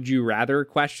 like, would you rather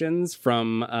questions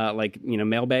from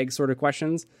mailbag sort of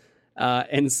questions.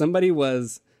 And somebody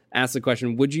was asked the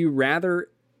question, would you rather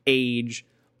age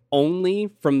only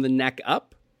from the neck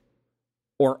up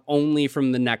or only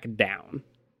from the neck down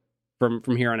from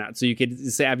here on out? So you could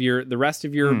have the rest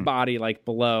of your body, like,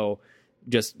 below,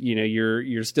 just,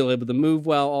 you're still able to move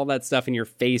well, all that stuff, and your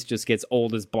face just gets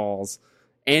old as balls.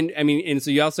 And I mean, and so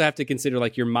you also have to consider,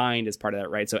 like, your mind is part of that,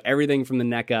 right? So everything from the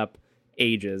neck up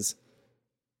ages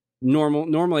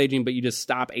normal aging, but you just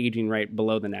stop aging right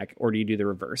below the neck, or do you do the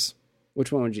reverse?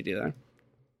 Which one would you do there?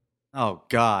 Oh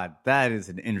God, that is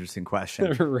an interesting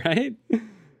question. Right?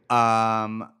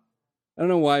 I don't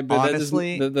know why, but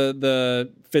honestly, the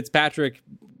Fitzpatrick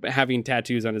having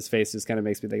tattoos on his face just kind of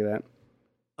makes me think of that.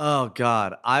 Oh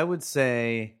God, I would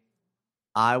say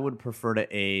I would prefer to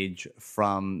age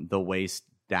from the waist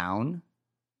down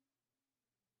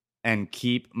and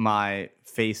keep my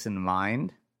face in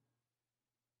mind.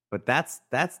 But that's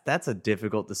a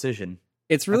difficult deciation.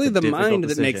 It's really the mind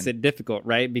that makes it difficult,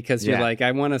 right? Because you're like,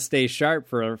 I want to stay sharp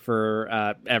for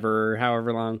ever,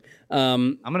 however long.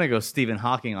 I'm gonna go Stephen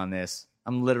Hawking on this.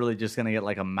 I'm literally just gonna get,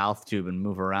 like, a mouth tube and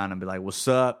move around and be like, "What's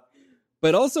up?"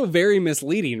 But also very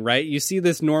misleading, right? You see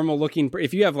this normal looking,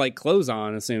 if you have, like, clothes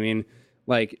on, assuming,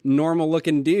 like, normal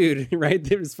looking dude,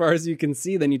 right? As far as you can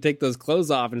see, then you take those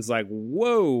clothes off and it's like,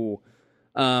 whoa.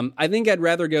 I think I'd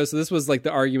rather go. So this was like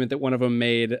the argument that one of them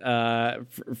made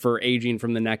for aging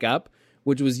from the neck up,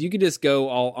 which was you could just go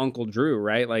all Uncle Drew,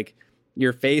 right? Like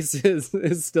your face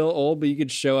is still old, but you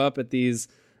could show up at these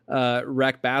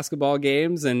rec basketball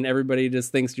games and everybody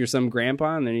just thinks you're some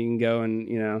grandpa, and then you can go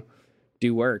and,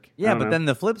 do work. Yeah, but then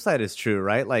the flip side is true,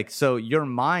 right? Like, so your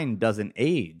mind doesn't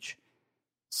age.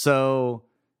 So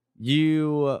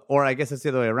or I guess it's the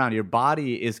other way around. Your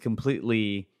body is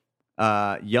completely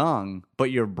young, but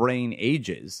your brain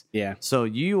ages. Yeah. So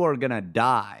you are going to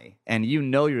die, and you're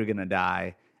going to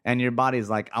die, and your body's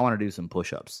like, I want to do some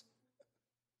push-ups.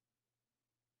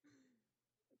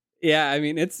 Yeah, I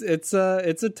mean, it's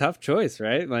a tough choice,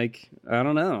 right? Like, I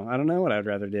don't know what I'd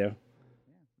rather do.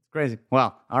 Crazy.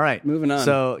 Well, all right. Moving on.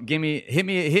 So hit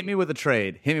me with a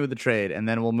trade. Hit me with a trade, and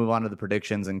then we'll move on to the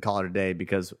predictions and call it a day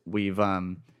because we've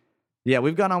gone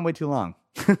on way too long.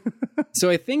 So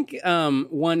I think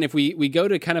one, if we go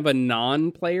to kind of a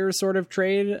non-player sort of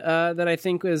trade that I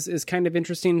think is kind of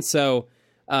interesting. So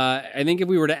I think if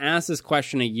we were to ask this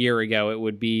question a year ago, it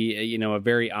would be a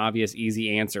very obvious,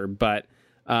 easy answer. But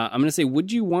I'm going to say,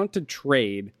 would you want to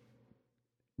trade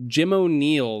Jim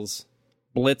O'Neill's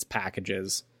blitz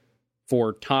packages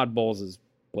for Todd Bowles'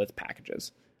 blitz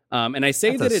packages? And I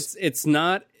say that it's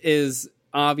not as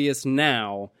obvious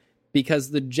now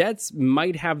because the Jets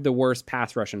might have the worst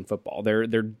pass rush in football. They're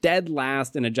dead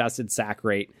last in adjusted sack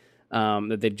rate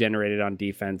that they've generated on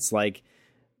defense. Like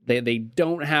they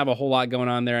don't have a whole lot going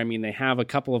on there. I mean, they have a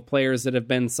couple of players that have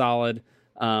been solid,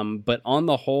 but on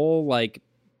the whole, like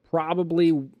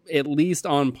probably at least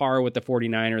on par with the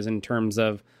 49ers in terms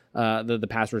of the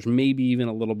pass rush, maybe even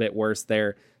a little bit worse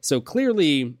there. So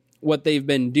clearly what they've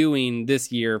been doing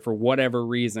this year, for whatever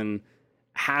reason,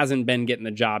 hasn't been getting the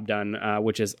job done,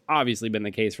 which has obviously been the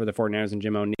case for the 49ers and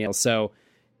Jim O'Neill. So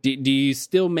do you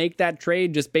still make that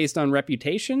trade just based on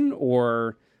reputation,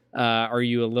 or are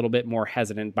you a little bit more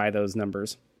hesitant by those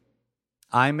numbers?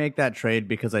 I make that trade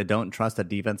because I don't trust a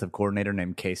defensive coordinator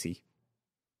named Casey.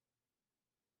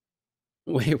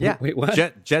 Wait,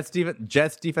 what? Jets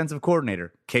defensive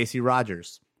coordinator, Casey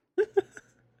Rogers.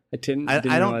 I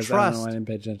don't trust.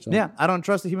 I don't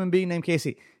trust a human being named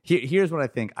Casey. Here's what I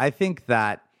think. I think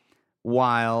that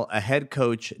while a head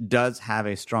coach does have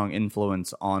a strong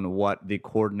influence on what the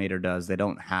coordinator does, they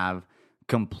don't have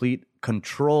complete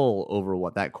control over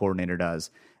what that coordinator does.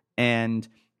 And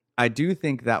I do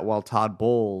think that while Todd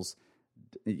Bowles,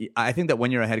 I think that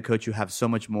when you're a head coach, you have so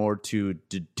much more to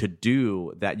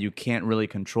do that you can't really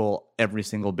control every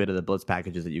single bit of the blitz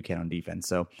packages that you can on defense.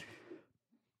 So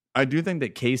I do think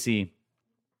that Casey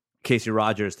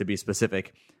Rogers, to be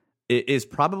specific, is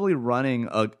probably running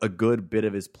a good bit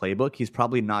of his playbook. He's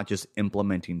probably not just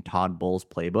implementing Todd Bowles'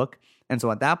 playbook. And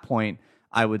so at that point,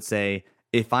 I would say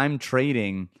if I'm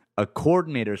trading a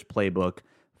coordinator's playbook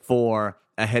for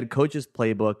a head coach's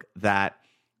playbook that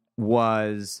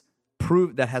has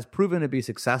proven to be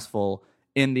successful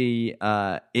in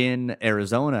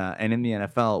Arizona and in the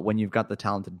NFL, when you've got the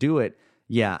talent to do it,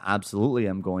 yeah, absolutely,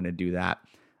 I'm going to do that.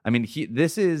 I mean,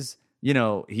 he's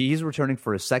returning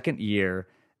for his second year,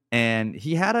 and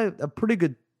he had a pretty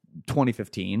good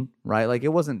 2015, right? Like, it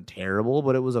wasn't terrible,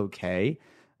 but it was okay.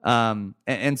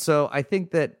 And so I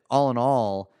think that all in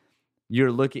all,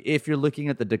 if you're looking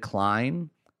at the decline,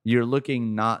 you're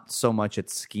looking not so much at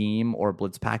scheme or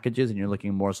blitz packages, and you're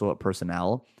looking more so at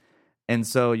personnel. And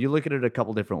so you look at it a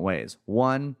couple different ways.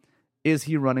 One, is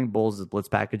he running Bowles' blitz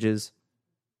packages?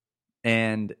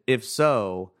 And if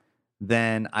so,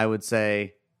 then I would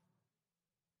say,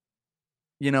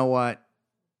 you know what?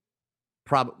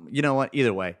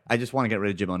 Either way, I just want to get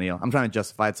rid of Jim O'Neill. I'm trying to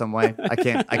justify it some way. I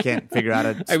can't figure out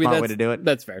a smart way to do it.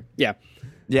 That's fair. Yeah.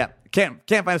 Can't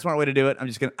find a smart way to do it.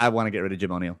 I want to get rid of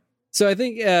Jim O'Neill. So I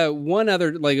think one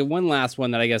last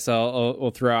one that I guess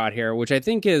I'll throw out here, which I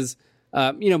think is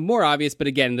more obvious, but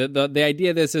again, the idea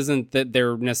of this isn't that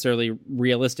they're necessarily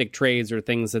realistic trades or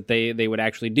things that they would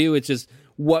actually do. It's just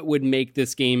what would make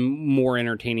this game more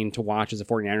entertaining to watch as a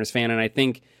 49ers fan. And I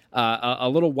think a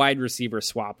little wide receiver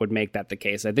swap would make that the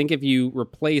case. I think if you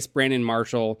replace Brandon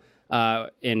Marshall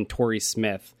and Torrey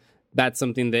Smith, that's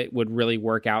something that would really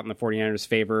work out in the 49ers'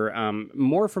 favor,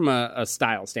 more from a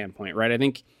style standpoint, right? I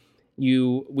think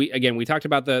we talked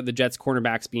about the Jets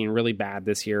cornerbacks being really bad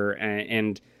this year,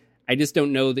 and I just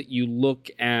don't know that you look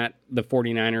at the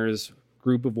 49ers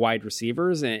group of wide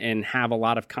receivers and have a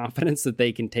lot of confidence that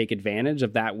they can take advantage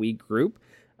of that weak group.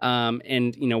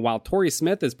 And while Torrey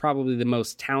Smith is probably the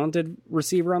most talented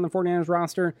receiver on the 49ers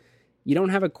roster, you don't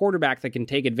have a quarterback that can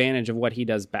take advantage of what he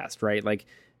does best, right? Like,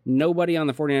 nobody on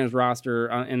the 49ers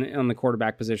roster on the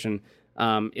quarterback position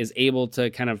is able to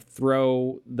kind of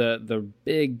throw the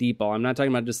big deep ball. I'm not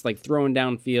talking about just like throwing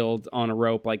downfield on a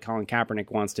rope like Colin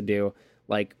Kaepernick wants to do,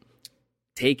 like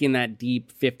taking that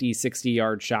deep 50,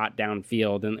 60-yard shot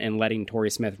downfield and letting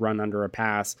Torrey Smith run under a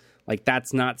pass. Like,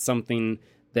 that's not something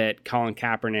that Colin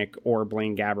Kaepernick or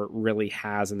Blaine Gabbert really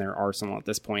has in their arsenal at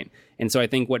this point. And so I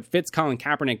think what fits Colin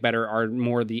Kaepernick better are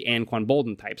more the Anquan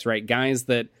Bolden types, right? Guys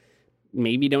that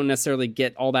maybe don't necessarily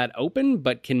get all that open,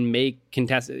 but can make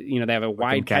contest. They have a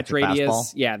wide catch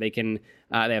radius. Yeah, they can.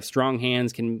 They have strong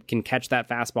hands, can catch that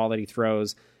fastball that he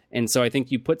throws. And so I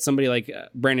think you put somebody like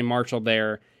Brandon Marshall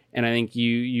there, and I think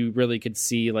you really could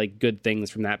see like good things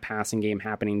from that passing game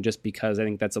happening, just because I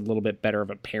think that's a little bit better of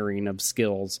a pairing of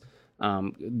skills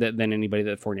than anybody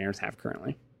that 49ers have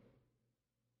currently.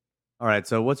 All right,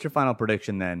 so what's your final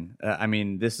prediction then?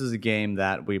 This is a game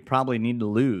that we probably need to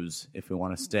lose if we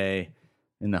want to stay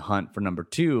in the hunt for number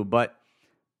 2. But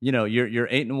you're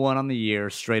 8-1 on the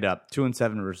year straight up,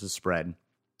 2-7 versus spread.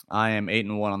 I am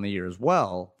 8-1 on the year as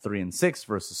well, 3-6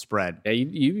 versus spread. Yeah,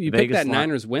 you picked that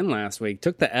Niners win last week.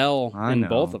 Took the L in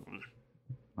both of them.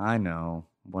 I know.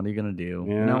 What are you gonna do?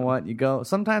 Yeah. You know what?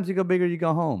 Sometimes you go bigger, you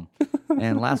go home.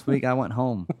 And last week I went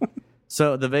home.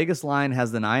 So the Vegas line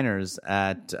has the Niners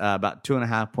at about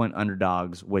 2.5-point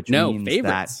underdogs, which means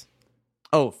favorites.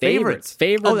 Favorites.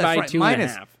 Favored by right.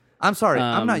 2.5. I'm sorry,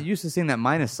 I'm not used to seeing that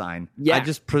minus sign. Yeah. I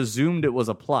just presumed it was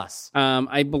a plus.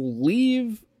 I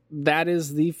believe that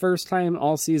is the first time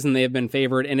all season they have been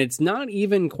favored, and it's not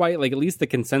even quite like, at least the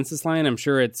consensus line. I'm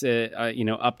sure it's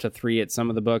up to 3 at some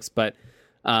of the books, but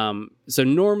so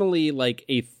normally like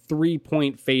a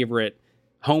 3-point favorite,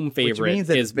 home favorite, which means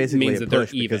that it's basically that they're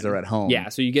even because they're at home. Yeah,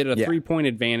 so you get a 3-point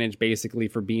advantage basically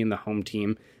for being the home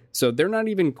team. So they're not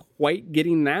even quite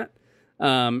getting that.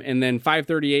 And then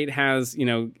 538 has,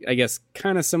 I guess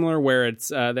kind of similar, where it's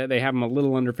that they have them a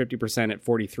little under 50% at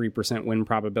 43% win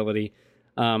probability.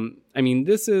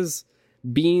 This is,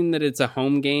 being that it's a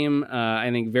home game, I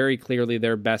think very clearly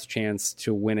their best chance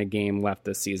to win a game left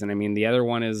this season. The other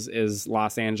one is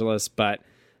Los Angeles, but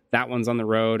that one's on the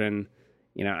road, and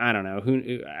I don't know.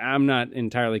 I'm not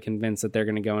entirely convinced that they're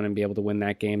going to go in and be able to win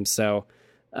that game. So,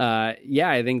 I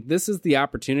think this is the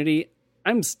opportunity.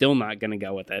 I'm still not going to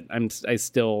go with it. I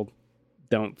still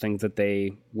don't think that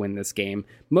they win this game,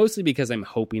 mostly because I'm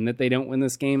hoping that they don't win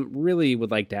this game. Really would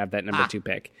like to have that number 2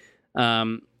 pick.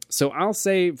 So I'll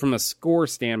say from a score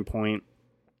standpoint,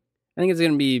 I think it's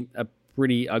going to be a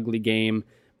pretty ugly game,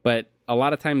 but a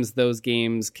lot of times those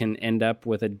games can end up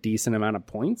with a decent amount of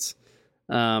points.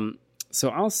 So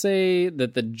I'll say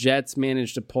that the Jets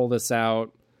managed to pull this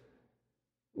out.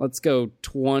 Let's go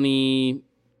 20-14.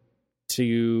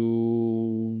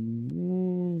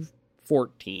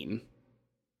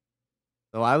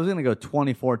 So I was going to go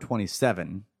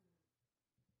 24-27.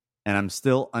 And I'm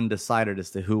still undecided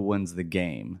as to who wins the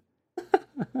game.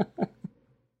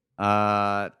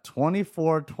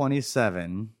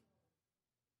 24-27.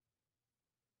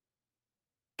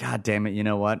 God damn it. You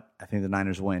know what? I think the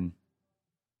Niners win.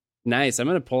 Nice. I'm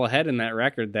going to pull ahead in that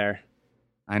record there.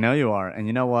 I know you are. And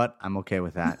you know what? I'm okay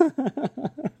with that.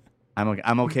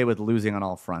 I'm okay with losing on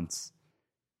all fronts.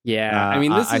 Yeah.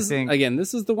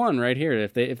 This is the one right here.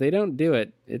 If they don't do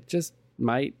it, it just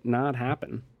might not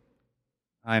happen.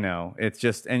 I know. It's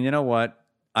just, and you know what?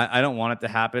 I don't want it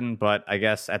to happen, but I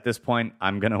guess at this point,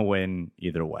 I'm going to win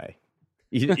either way.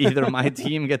 Either my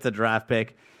team gets a draft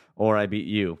pick or I beat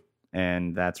you.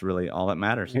 And that's really all that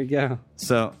matters. There you go.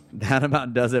 So that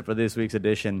about does it for this week's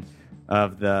edition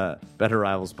of the Better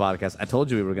Rivals podcast. I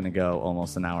told you we were going to go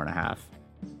almost an hour and a half.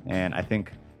 And I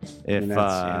think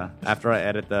after I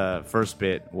edit the first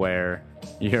bit where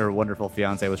your wonderful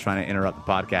fiance was trying to interrupt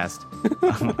the podcast,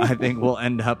 I think we'll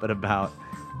end up at about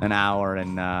an hour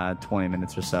and 20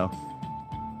 minutes or so.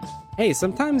 Hey,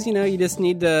 sometimes, you just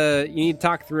need to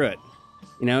talk through it.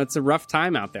 It's a rough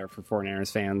time out there for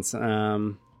 49ers fans.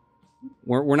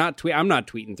 We're not I'm not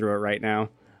tweeting through it right now.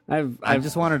 I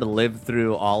just wanted to live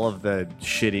through all of the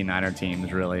shitty Niner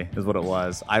teams, really, is what it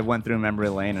was. I went through memory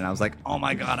lane, and I was like, oh,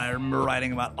 my God, I remember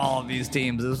writing about all of these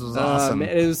teams. This was awesome.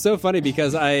 It was so funny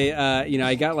because I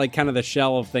got like kind of the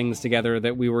shell of things together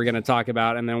that we were going to talk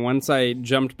about. And then once I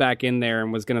jumped back in there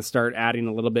and was going to start adding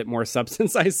a little bit more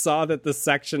substance, I saw that the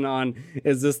section on,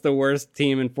 is this the worst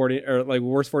team in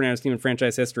worst 49ers team in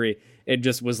franchise history? It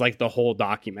just was like the whole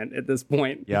document at this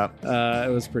point. Yep.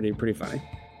 It was pretty funny.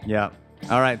 Yeah.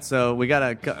 All right, so we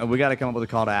gotta come up with a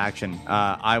call to action.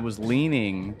 I was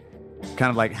leaning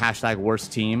kind of like hashtag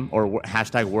worst team or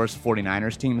hashtag worst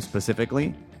 49ers team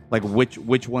specifically. Like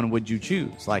which one would you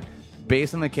choose? Like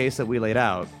based on the case that we laid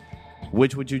out,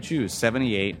 which would you choose?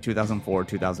 78, 2004,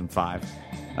 2005.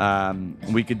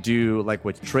 We could do like,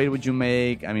 which trade would you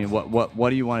make? I mean, what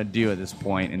do you want to do at this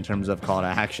point in terms of call to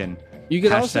action? You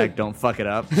could Hashtag also, don't fuck it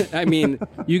up. I mean,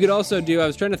 you could also do, I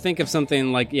was trying to think of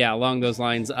something like, along those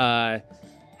lines.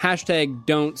 Hashtag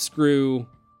don't screw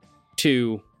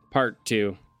to part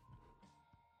 2.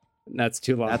 That's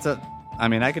too long.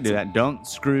 I could do that. Don't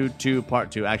screw to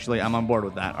part 2. Actually, I'm on board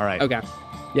with that. All right. Okay.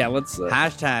 Yeah, let's...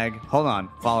 Hashtag, hold on,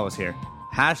 follow us here.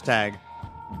 Hashtag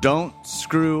don't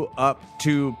screw up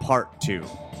to part 2.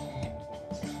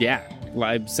 Yeah,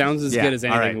 sounds as good as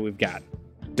anything we've got.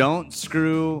 Don't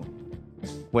screw...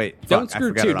 Wait, don't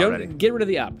screw 2. Don't get rid of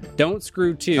the up. Don't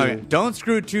screw 2. Okay. Don't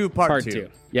screw 2 part 2.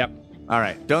 Yep. All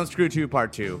right. Don't screw 2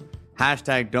 part 2.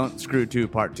 Hashtag don't screw 2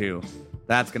 part 2.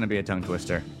 That's going to be a tongue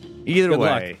twister. Either Good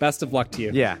way. luck. Best of luck to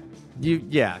you. Yeah.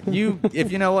 You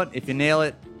if you know what, if you nail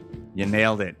it, you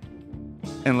nailed it.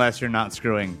 Unless you're not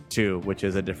screwing 2, which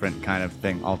is a different kind of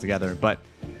thing altogether. But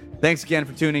thanks again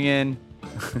for tuning in.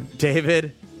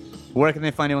 David, where can they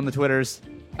find you on the Twitters?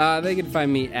 They can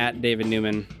find me at David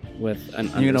Newman with an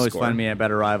underscore. You can always find me at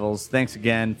Better Rivals. Thanks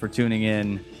again for tuning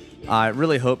in. I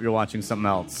really hope you're watching something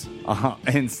else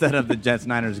instead of the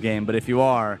Jets-Niners game. But if you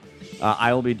are,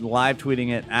 I will be live tweeting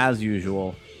it as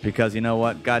usual because you know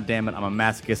what? God damn it, I'm a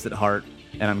masochist at heart,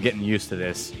 and I'm getting used to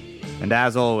this. And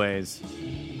as always,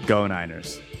 go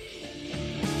Niners.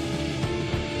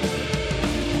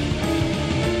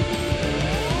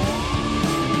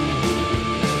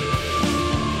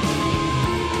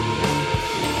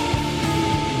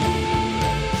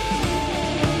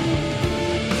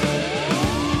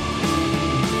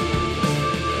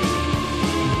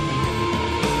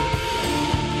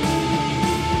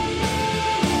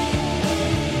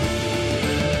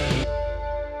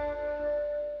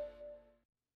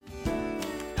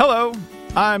 Hello,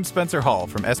 I'm Spencer Hall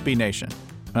from SB Nation,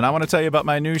 and I want to tell you about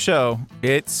my new show,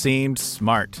 It Seems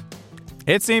Smart.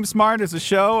 It Seems Smart is a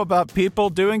show about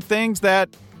people doing things that,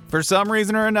 for some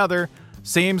reason or another,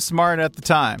 seem smart at the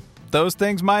time. Those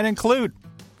things might include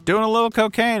doing a little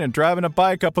cocaine and driving a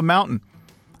bike up a mountain.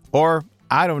 Or,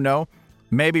 I don't know,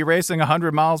 maybe racing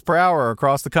 100 miles per hour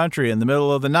across the country in the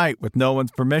middle of the night with no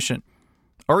one's permission.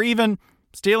 Or even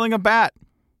stealing a bat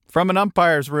from an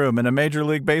umpire's room in a Major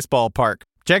League Baseball park.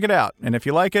 Check it out, and if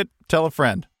you like it, tell a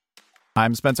friend.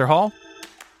 I'm Spencer Hall.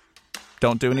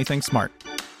 Don't do anything smart.